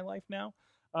happens in my life now.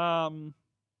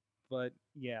 But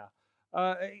yeah.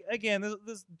 Again,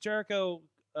 this Jericho.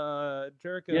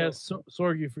 Yes,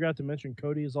 Sorg, you forgot to mention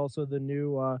Cody is also the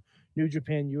new New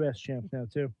Japan US champ now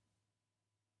too.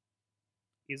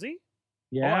 Is he?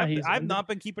 Yeah, I've not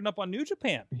been keeping up on New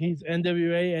Japan. He's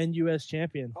NWA and US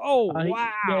champion. Oh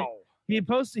He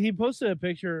wow! posted a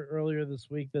picture earlier this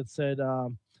week that said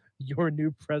your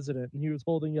new president, and he was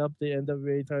holding up the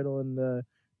NWA title and the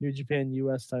New Japan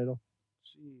US title.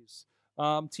 Jeez.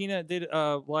 Tina did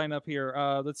line up here.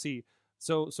 Let's see.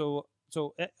 So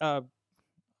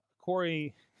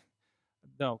Corey,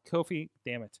 no, Kofi.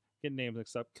 Damn it, getting names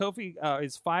mixed up. Kofi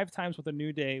is 5 times with the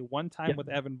New Day, 1 time with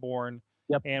Evan Bourne,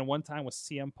 and 1 time with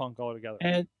CM Punk all together.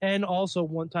 And also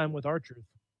 1 time with R-Truth.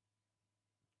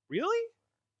 Really?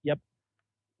 Yep.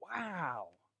 Wow.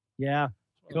 Yeah.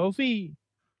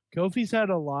 Kofi's had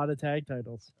a lot of tag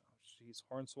titles. Oh, jeez,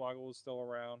 Hornswoggle is still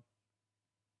around.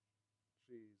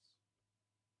 Jeez.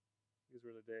 These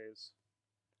were the days.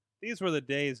 These were the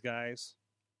days, guys.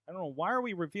 I don't know. Why are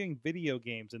we reviewing video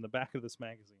games in the back of this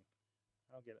magazine?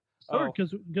 I don't get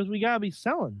it. Because we gotta be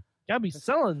selling. Gotta be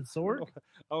selling, Sword.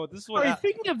 Oh, this is what.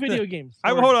 Speaking of video games,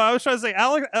 hold on. I was trying to say,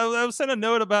 Alex. I was sent a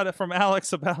note about it from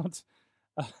Alex about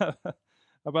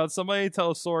about somebody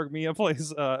tells Sorg Mia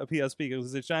plays a PSP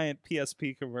because there's a giant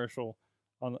PSP commercial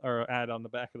or ad on the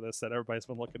back of this that everybody's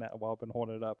been looking at while I've been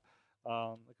holding it up.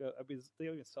 They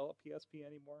don't even sell a PSP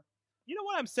anymore. You know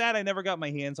what? I'm sad I never got my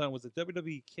hands on was the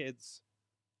WWE Kids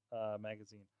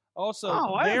magazine. Also,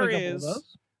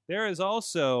 there is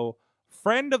also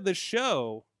friend of the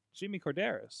show Jimmy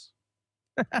Corderas.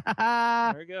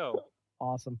 There you go.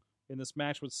 Awesome. In this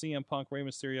match with CM Punk, Rey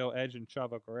Mysterio, Edge, and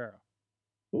Chavo Guerrero.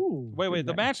 Ooh. Wait.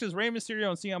 The match is Rey Mysterio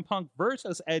and CM Punk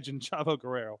versus Edge and Chavo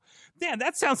Guerrero. Damn,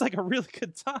 that sounds like a really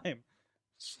good time.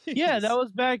 Jeez. Yeah, that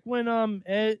was back when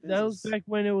back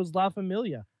when it was La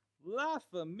Familia. La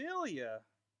Familia.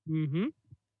 Mm-hmm.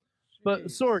 But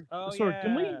Sorg,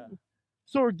 yeah.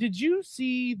 Sorg, did you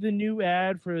see the new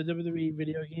ad for a WWE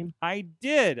video game? I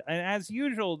did, and as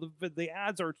usual, the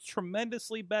ads are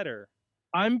tremendously better.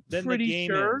 I'm pretty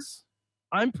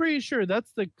sure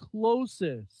that's the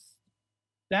closest.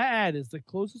 That ad is the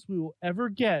closest we will ever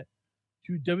get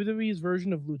to WWE's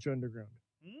version of Lucha Underground.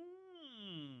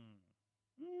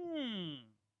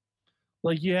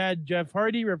 Like you had Jeff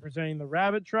Hardy representing the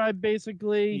Rabbit Tribe,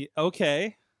 basically.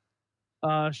 Okay.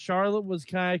 Charlotte was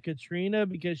kind of Katrina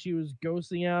because she was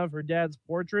ghosting out of her dad's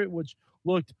portrait, which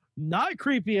looked not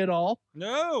creepy at all.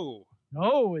 No,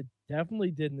 it definitely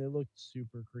didn't. It looked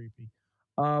super creepy.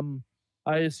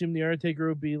 I assume the Undertaker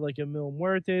would be like a Mil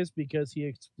Muertes because he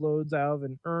explodes out of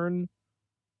an urn.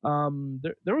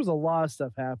 There was a lot of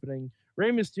stuff happening.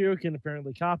 Rey Mysterio can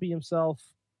apparently copy himself.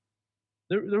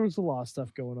 There was a lot of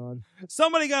stuff going on.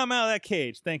 Somebody got him out of that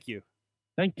cage. Thank you.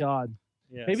 Thank God.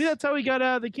 Yes. Maybe that's how he got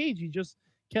out of the cage. He just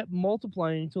kept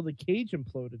multiplying until the cage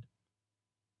imploded.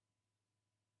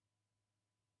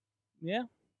 Yeah,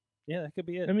 that could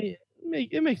be it. I mean,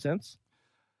 it makes sense.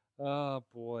 Oh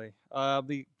boy.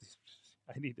 The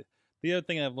other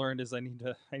thing I've learned is I need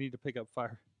to pick up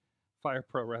Fire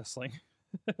Pro Wrestling.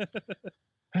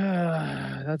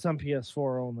 That's on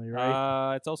PS4 only,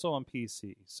 right? It's also on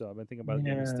PC, so I've been thinking about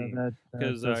getting Steam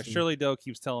because Shirley Doe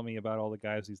keeps telling me about all the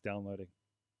guys he's downloading.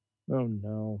 Oh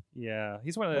no! Yeah,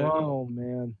 he's one of the. Oh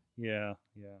man! Yeah,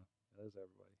 that is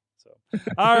everybody. So,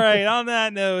 all right. On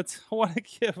that note, I want to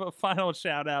give a final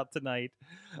shout out tonight.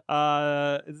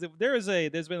 There's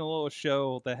been a little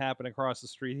show that happened across the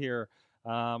street here.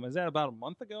 Is that about a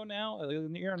month ago now?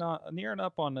 Near and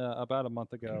up on about a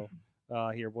month ago.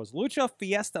 Here was Lucha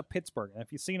Fiesta Pittsburgh. And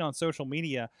if you've seen on social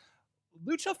media,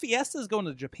 Lucha Fiesta is going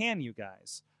to Japan, you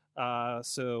guys.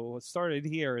 So it started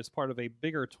here as part of a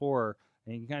bigger tour,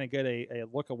 and you can kind of get a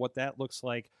look at what that looks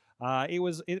like.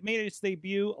 It made its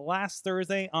debut last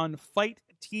Thursday on Fight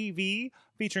TV,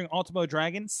 featuring Ultimo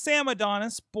Dragon, Sam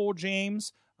Adonis, Bull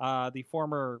James, the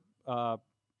former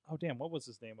what was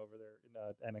his name over there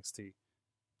in NXT?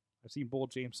 I've seen Bull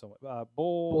James so much.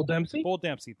 Bull Dempsey? Bull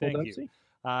Dempsey, thank Bull you. Dempsey?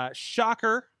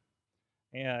 Shocker,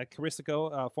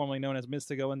 Caristico, formerly known as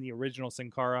Mystico in the original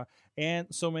Sin Cara, and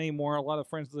so many more. A lot of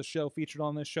friends of the show featured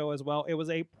on this show as well. It was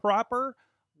a proper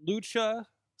lucha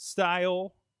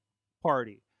style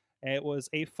party. It was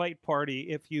a fight party,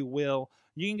 if you will.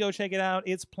 You can go check it out.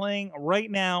 It's playing right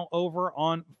now over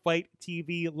on Fight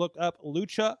TV. Look up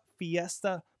Lucha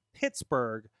Fiesta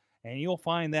Pittsburgh, and you'll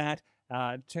find that.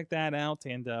 Check that out.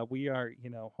 And we are,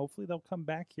 hopefully they'll come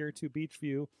back here to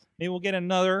Beachview. Maybe we'll get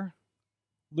another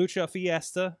Lucha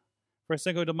Fiesta for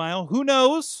Cinco de Mayo. Who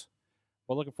knows?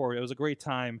 Well, looking forward. It was a great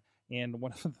time, and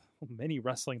one of the many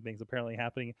wrestling things apparently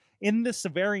happening in this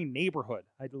very neighborhood.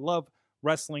 I love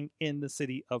wrestling in the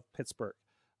city of Pittsburgh,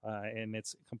 and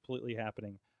it's completely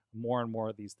happening more and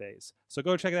more these days. So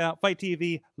go check it out. Fight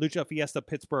TV, Lucha Fiesta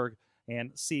Pittsburgh,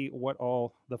 and see what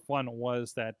all the fun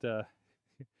was that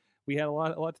we had a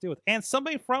lot to do with. And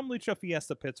somebody from Lucha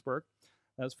Fiesta Pittsburgh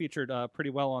that was featured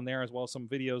pretty well on there, as well as some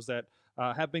videos that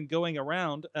have been going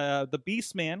around. The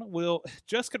Beastman will,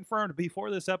 just confirmed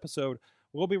before this episode,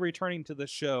 will be returning to the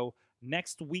show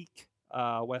next week.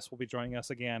 Wes will be joining us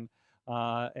again,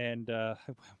 and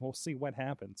we'll see what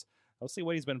happens. I'll see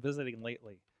what he's been visiting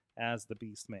lately as the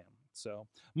Beastman. So,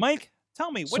 Mike,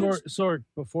 tell me. Sorg,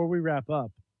 before we wrap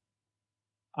up,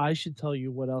 I should tell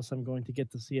you what else I'm going to get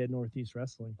to see at Northeast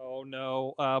Wrestling. Oh,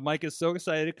 no. Mike is so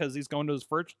excited because he's going to his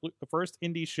first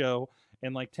indie show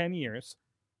in like 10 years.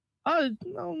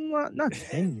 No, not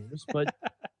 10 years, but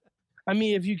I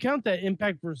mean, if you count that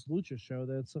Impact vs. Lucha show,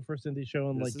 that's the first indie show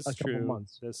in like a couple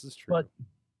months. This is true.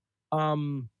 But,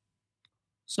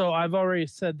 so I've already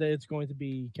said that it's going to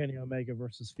be Kenny Omega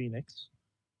versus Phoenix,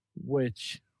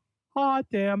 which, hot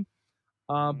damn.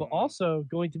 But also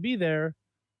going to be there,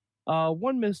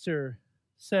 one Mr.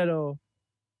 Cero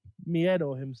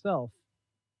Miedo himself,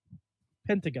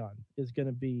 Pentagon, is going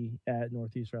to be at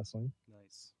Northeast Wrestling.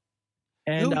 Nice.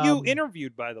 And who you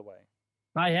interviewed, by the way.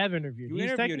 I have interviewed. You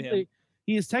interviewed him.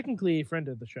 He is technically a friend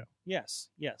of the show. Yes.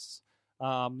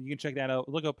 You can check that out.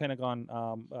 Look up Pentagon,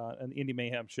 an Indie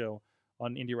Mayhem show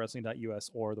on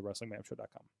indiewrestling.us or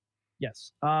thewrestlingmayhemshow.com.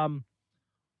 Yes.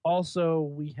 Also,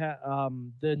 we have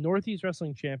the Northeast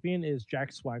Wrestling champion is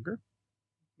Jack Swagger,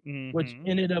 which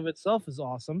in and of itself is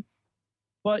awesome.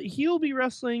 But he'll be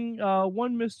wrestling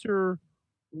one Mr.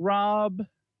 Rob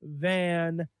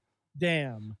Van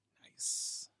Dam.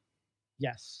 Nice.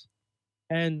 Yes.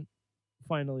 And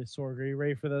finally, Sorg, are you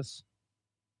ready for this?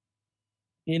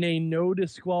 In a no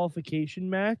disqualification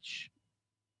match,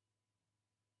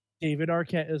 David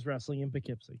Arquette is wrestling in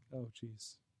Poughkeepsie. Oh,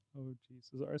 jeez.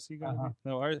 Is RC going to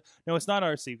be? No, it's not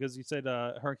RC because you said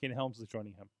Hurricane Helms is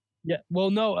joining him. Yeah. Well,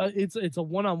 no, it's a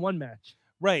one-on-one match.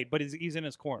 Right, but he's in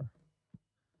his corner.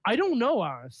 I don't know,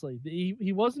 honestly.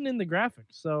 He wasn't in the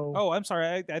graphics, so... Oh, I'm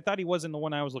sorry. I thought he was in the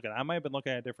one I was looking at. I might have been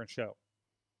looking at a different show.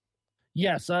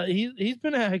 Yes, he's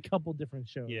been at a couple different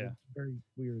shows. Yeah. It's very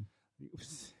weird.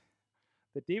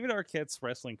 The David Arquette's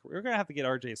wrestling career. We're gonna have to get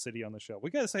RJ City on the show. We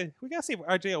gotta see if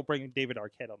RJ will bring David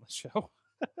Arquette on the show.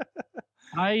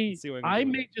 I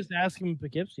may just ask him in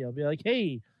Poughkeepsie. I'll be like,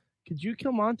 hey, could you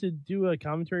come on to do a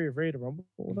commentary of Ready to Rumble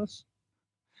with us?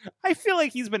 I feel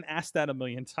like he's been asked that a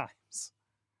million times.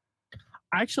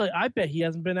 Actually, I bet he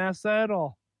hasn't been asked that at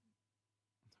all.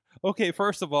 Okay,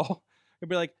 first of all, he'll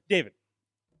be like, David,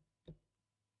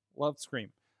 love Scream.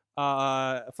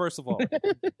 First of all,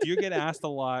 do you get asked a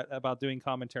lot about doing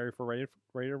commentary for Ready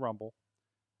to Rumble?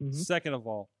 Mm-hmm. Second of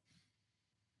all,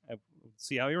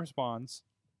 see how he responds.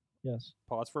 Yes.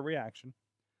 Pause for reaction.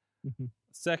 Mm-hmm.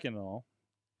 Second of all,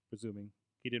 presuming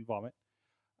he didn't vomit,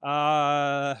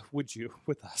 would you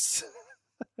with us?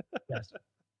 Yes.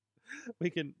 We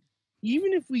can.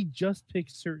 Even if we just pick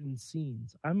certain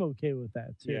scenes, I'm okay with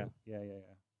that too. Yeah.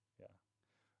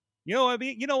 You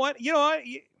know what?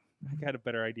 I got a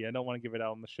better idea. I don't want to give it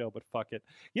out on the show, but fuck it.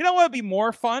 You know what would be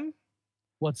more fun?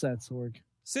 What's that, Sorg?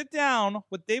 Sit down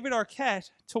with David Arquette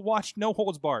to watch No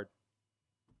Holds Barred.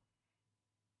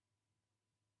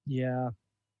 Yeah.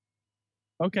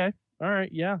 Okay. All right.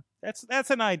 Yeah. That's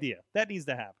an idea. That needs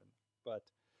to happen. But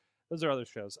those are other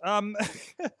shows.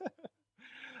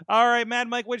 All right, Mad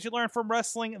Mike, what did you learn from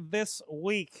wrestling this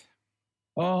week?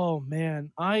 Oh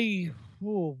man,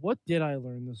 what did I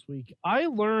learn this week? I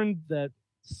learned that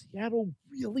Seattle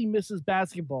really misses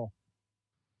basketball.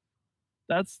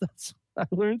 I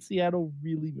learned Seattle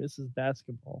really misses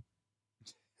basketball.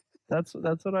 That's what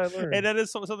I learned. And that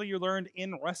is something you learned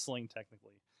in wrestling,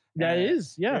 technically. That And-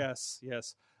 is, yeah.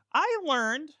 Yes. I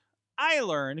learned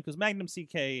because Magnum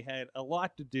CK had a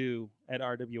lot to do at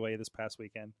RWA this past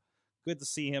weekend. Good to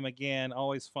see him again.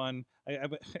 Always fun. I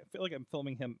feel like I'm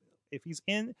filming him. If he's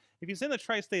in the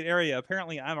tri-state area,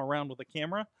 apparently I'm around with a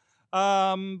camera.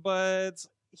 But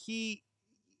he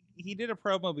did a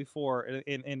promo before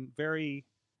in very,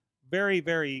 very,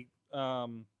 very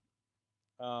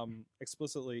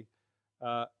explicitly.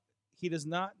 He does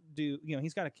not do.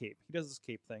 He's got a cape. He does this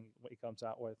cape thing. What he comes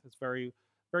out with. It's very,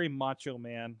 very macho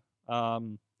man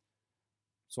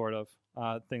sort of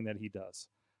thing that he does.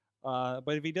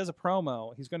 But if he does a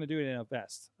promo, he's going to do it in a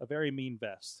vest, a very mean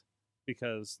vest,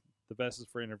 because the vest is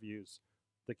for interviews,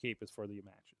 the cape is for the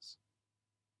matches.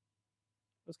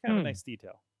 It's kind of a nice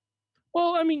detail.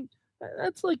 Well, I mean,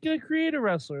 that's like a creator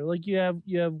wrestler. Like you have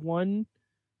one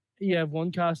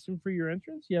costume for your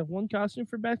entrance, you have one costume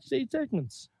for backstage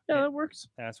segments. Yeah, that works.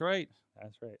 That's right.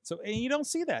 So, and you don't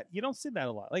see that. You don't see that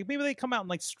a lot. Like maybe they come out in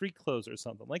like street clothes or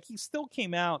something. Like he still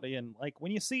came out in like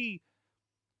when you see,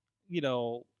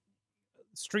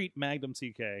 street Magnum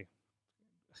CK.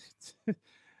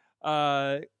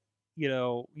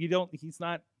 He's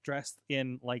not dressed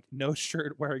in like no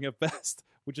shirt, wearing a vest,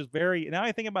 which is very. Now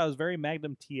I think about it, as very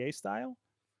Magnum TA style.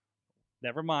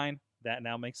 Never mind. That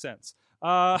now makes sense.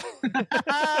 Hey!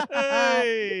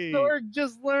 Sorg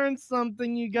just learned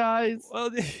something, you guys.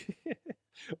 Well,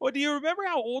 do you remember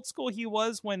how old school he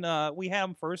was when we had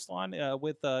him first on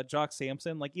with Jock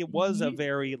Sampson? Like, it was a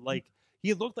very, like,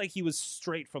 he looked like he was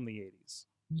straight from the 80s.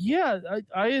 Yeah,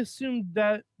 I assumed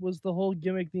that was the whole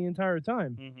gimmick the entire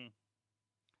time. Mm-hmm.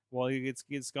 Well,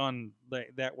 it's gone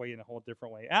that way in a whole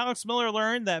different way. Alex Miller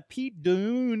learned that Pete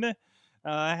Dunne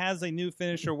has a new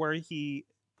finisher where he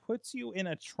puts you in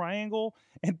a triangle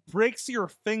and breaks your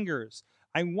fingers.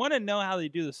 I want to know how they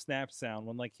do the snap sound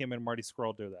when like him and Marty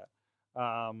Scurll do that.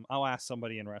 I'll ask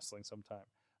somebody in wrestling sometime.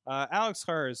 Alex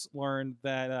Hers learned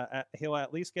that he'll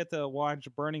at least get to watch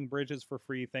Burning Bridges for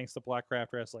free thanks to Blackcraft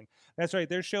Wrestling. That's right.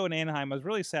 Their show in Anaheim. I was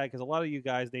really sad because a lot of you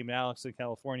guys named Alex in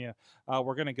California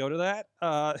were going to go to that,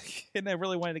 and I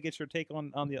really wanted to get your take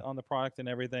on the product and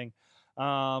everything.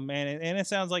 And it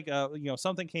sounds like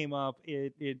something came up.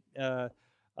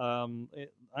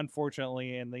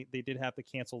 Unfortunately, and they did have to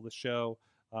cancel the show.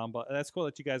 But that's cool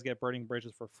that you guys get Burning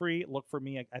Bridges for free. Look for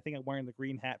me. I think I'm wearing the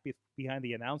green hat behind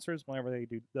the announcers whenever they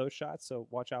do those shots. So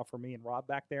watch out for me and Rob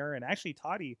back there. And actually,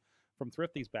 Toddy from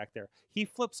Thrifty's back there. He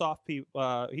flips off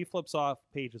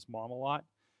Paige's mom a lot.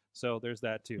 So there's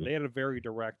that too. They had a very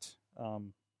direct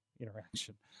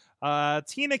interaction.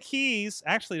 Tina Keys.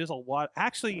 Actually, there's a lot.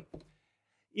 Actually,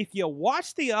 if you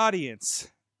watch the audience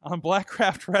on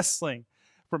Blackcraft Wrestling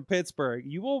from Pittsburgh,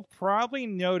 you will probably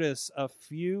notice a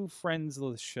few friends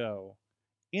of the show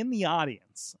in the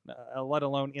audience, let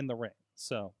alone in the ring.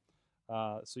 So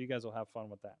you guys will have fun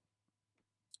with that.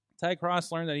 Ty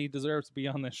Cross learned that he deserves to be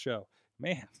on this show.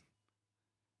 Man.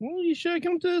 Well, you should have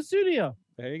come to the studio.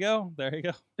 There you go.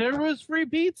 There was free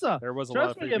pizza. There was a Trust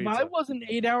lot of free me, pizza. if I wasn't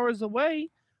 8 hours away,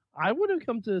 I would have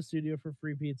come to the studio for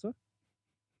free pizza.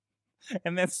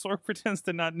 And then Sorg pretends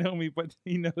to not know me, but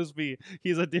he knows me.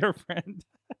 He's a dear friend.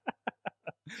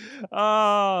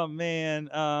 Oh, man.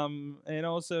 And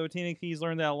also, Tina Keys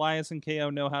learned that Elias and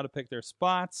KO know how to pick their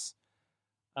spots.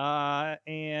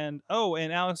 And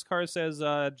Alex Carr says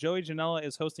Joey Janela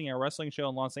is hosting a wrestling show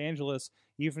in Los Angeles,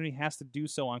 even if he has to do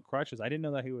so on crutches. I didn't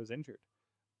know that he was injured.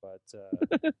 But,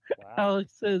 wow.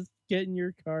 Alex says, get in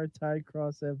your car, Ty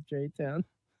Cross FJ Town.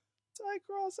 Ty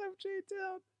Cross FJ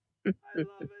Town. I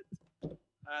love it.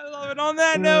 I love it. On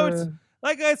that note,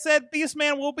 like I said,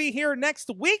 Beastman will be here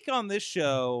next week on this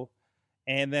show.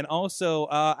 And then also,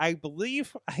 I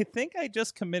think I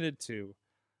just committed to,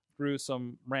 through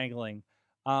some wrangling,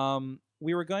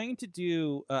 we were going to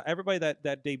do everybody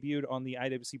that debuted on the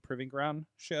IWC Proving Ground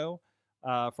show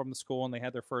from the school, and they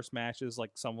had their first matches.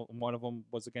 Like one of them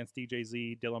was against DJ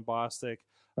Z, Dylan Bostic,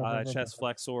 Chess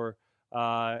Flexor.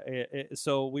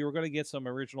 So we were going to get some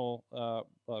original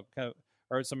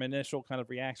or some initial kind of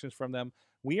reactions from them.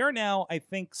 We are now, I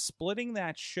think, splitting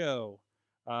that show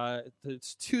to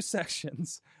two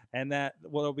sections, and that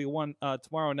will be one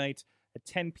tomorrow night at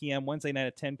 10 p.m., Wednesday night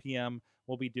at 10 p.m.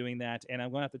 We'll be doing that, and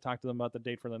I'm going to have to talk to them about the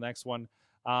date for the next one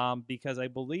because I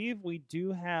believe we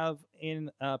do have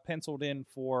penciled in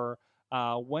for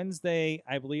Wednesday.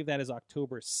 I believe that is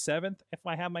October 7th, if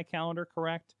I have my calendar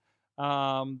correct.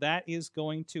 That is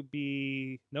going to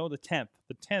be the 10th.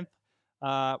 The 10th.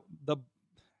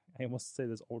 I almost say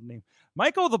this old name.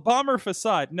 Michael the Bomber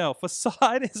Facade. No,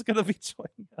 Facade is going to be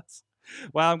joining us.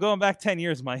 Wow, I'm going back 10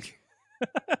 years, Mike.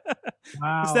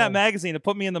 Wow. It's that magazine. It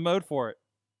put me in the mode for it.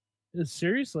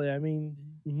 Seriously, I mean,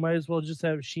 you might as well just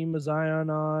have Shima Zion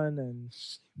on, and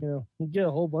we'll get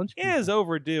a whole bunch. It is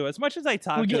overdue. As much as I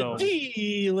talk We'll to get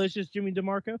him, delicious Jimmy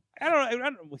DeMarco. I don't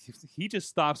know. He just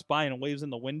stops by and waves in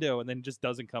the window, and then just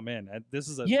doesn't come in. This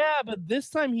is Yeah, but this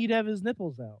time he'd have his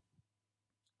nipples out.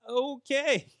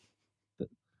 okay.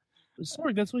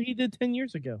 Sorg, that's what he did 10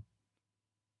 years ago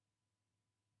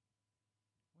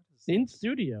in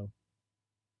studio.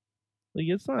 Like,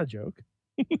 it's not a joke.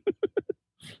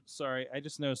 Sorry, I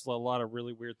just noticed a lot of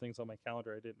really weird things on my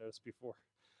calendar I didn't notice before.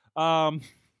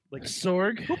 Like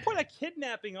Sorg, who put a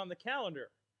kidnapping on the calendar?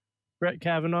 Brett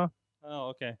Kavanaugh. Oh,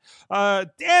 okay.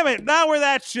 Damn it! Now we're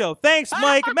that show. Thanks,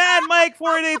 Mike. Mad Mike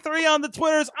 483 on the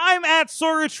Twitters. I'm at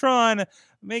Sorgatron,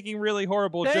 making really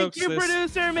horrible jokes. Thank you,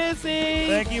 producer Missy.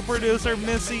 Thank you, producer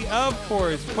Missy, of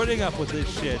course, putting up with this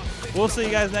shit. We'll see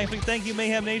you guys next week. Thank you,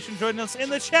 Mayhem Nation, joining us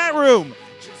in the chat room.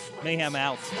 Mayhem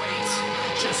out.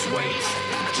 Just wait,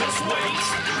 just wait,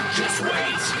 just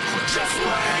wait, just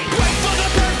wait. Wait for the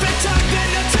perfect time, then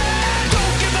attack.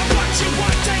 Don't give up what you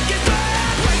want, take it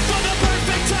back. Wait for the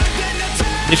perfect time, then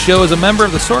attack. This show is a member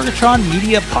of the Sorgatron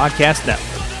Media Podcast Network.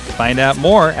 Find out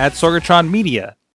more at sorgatronmedia.com.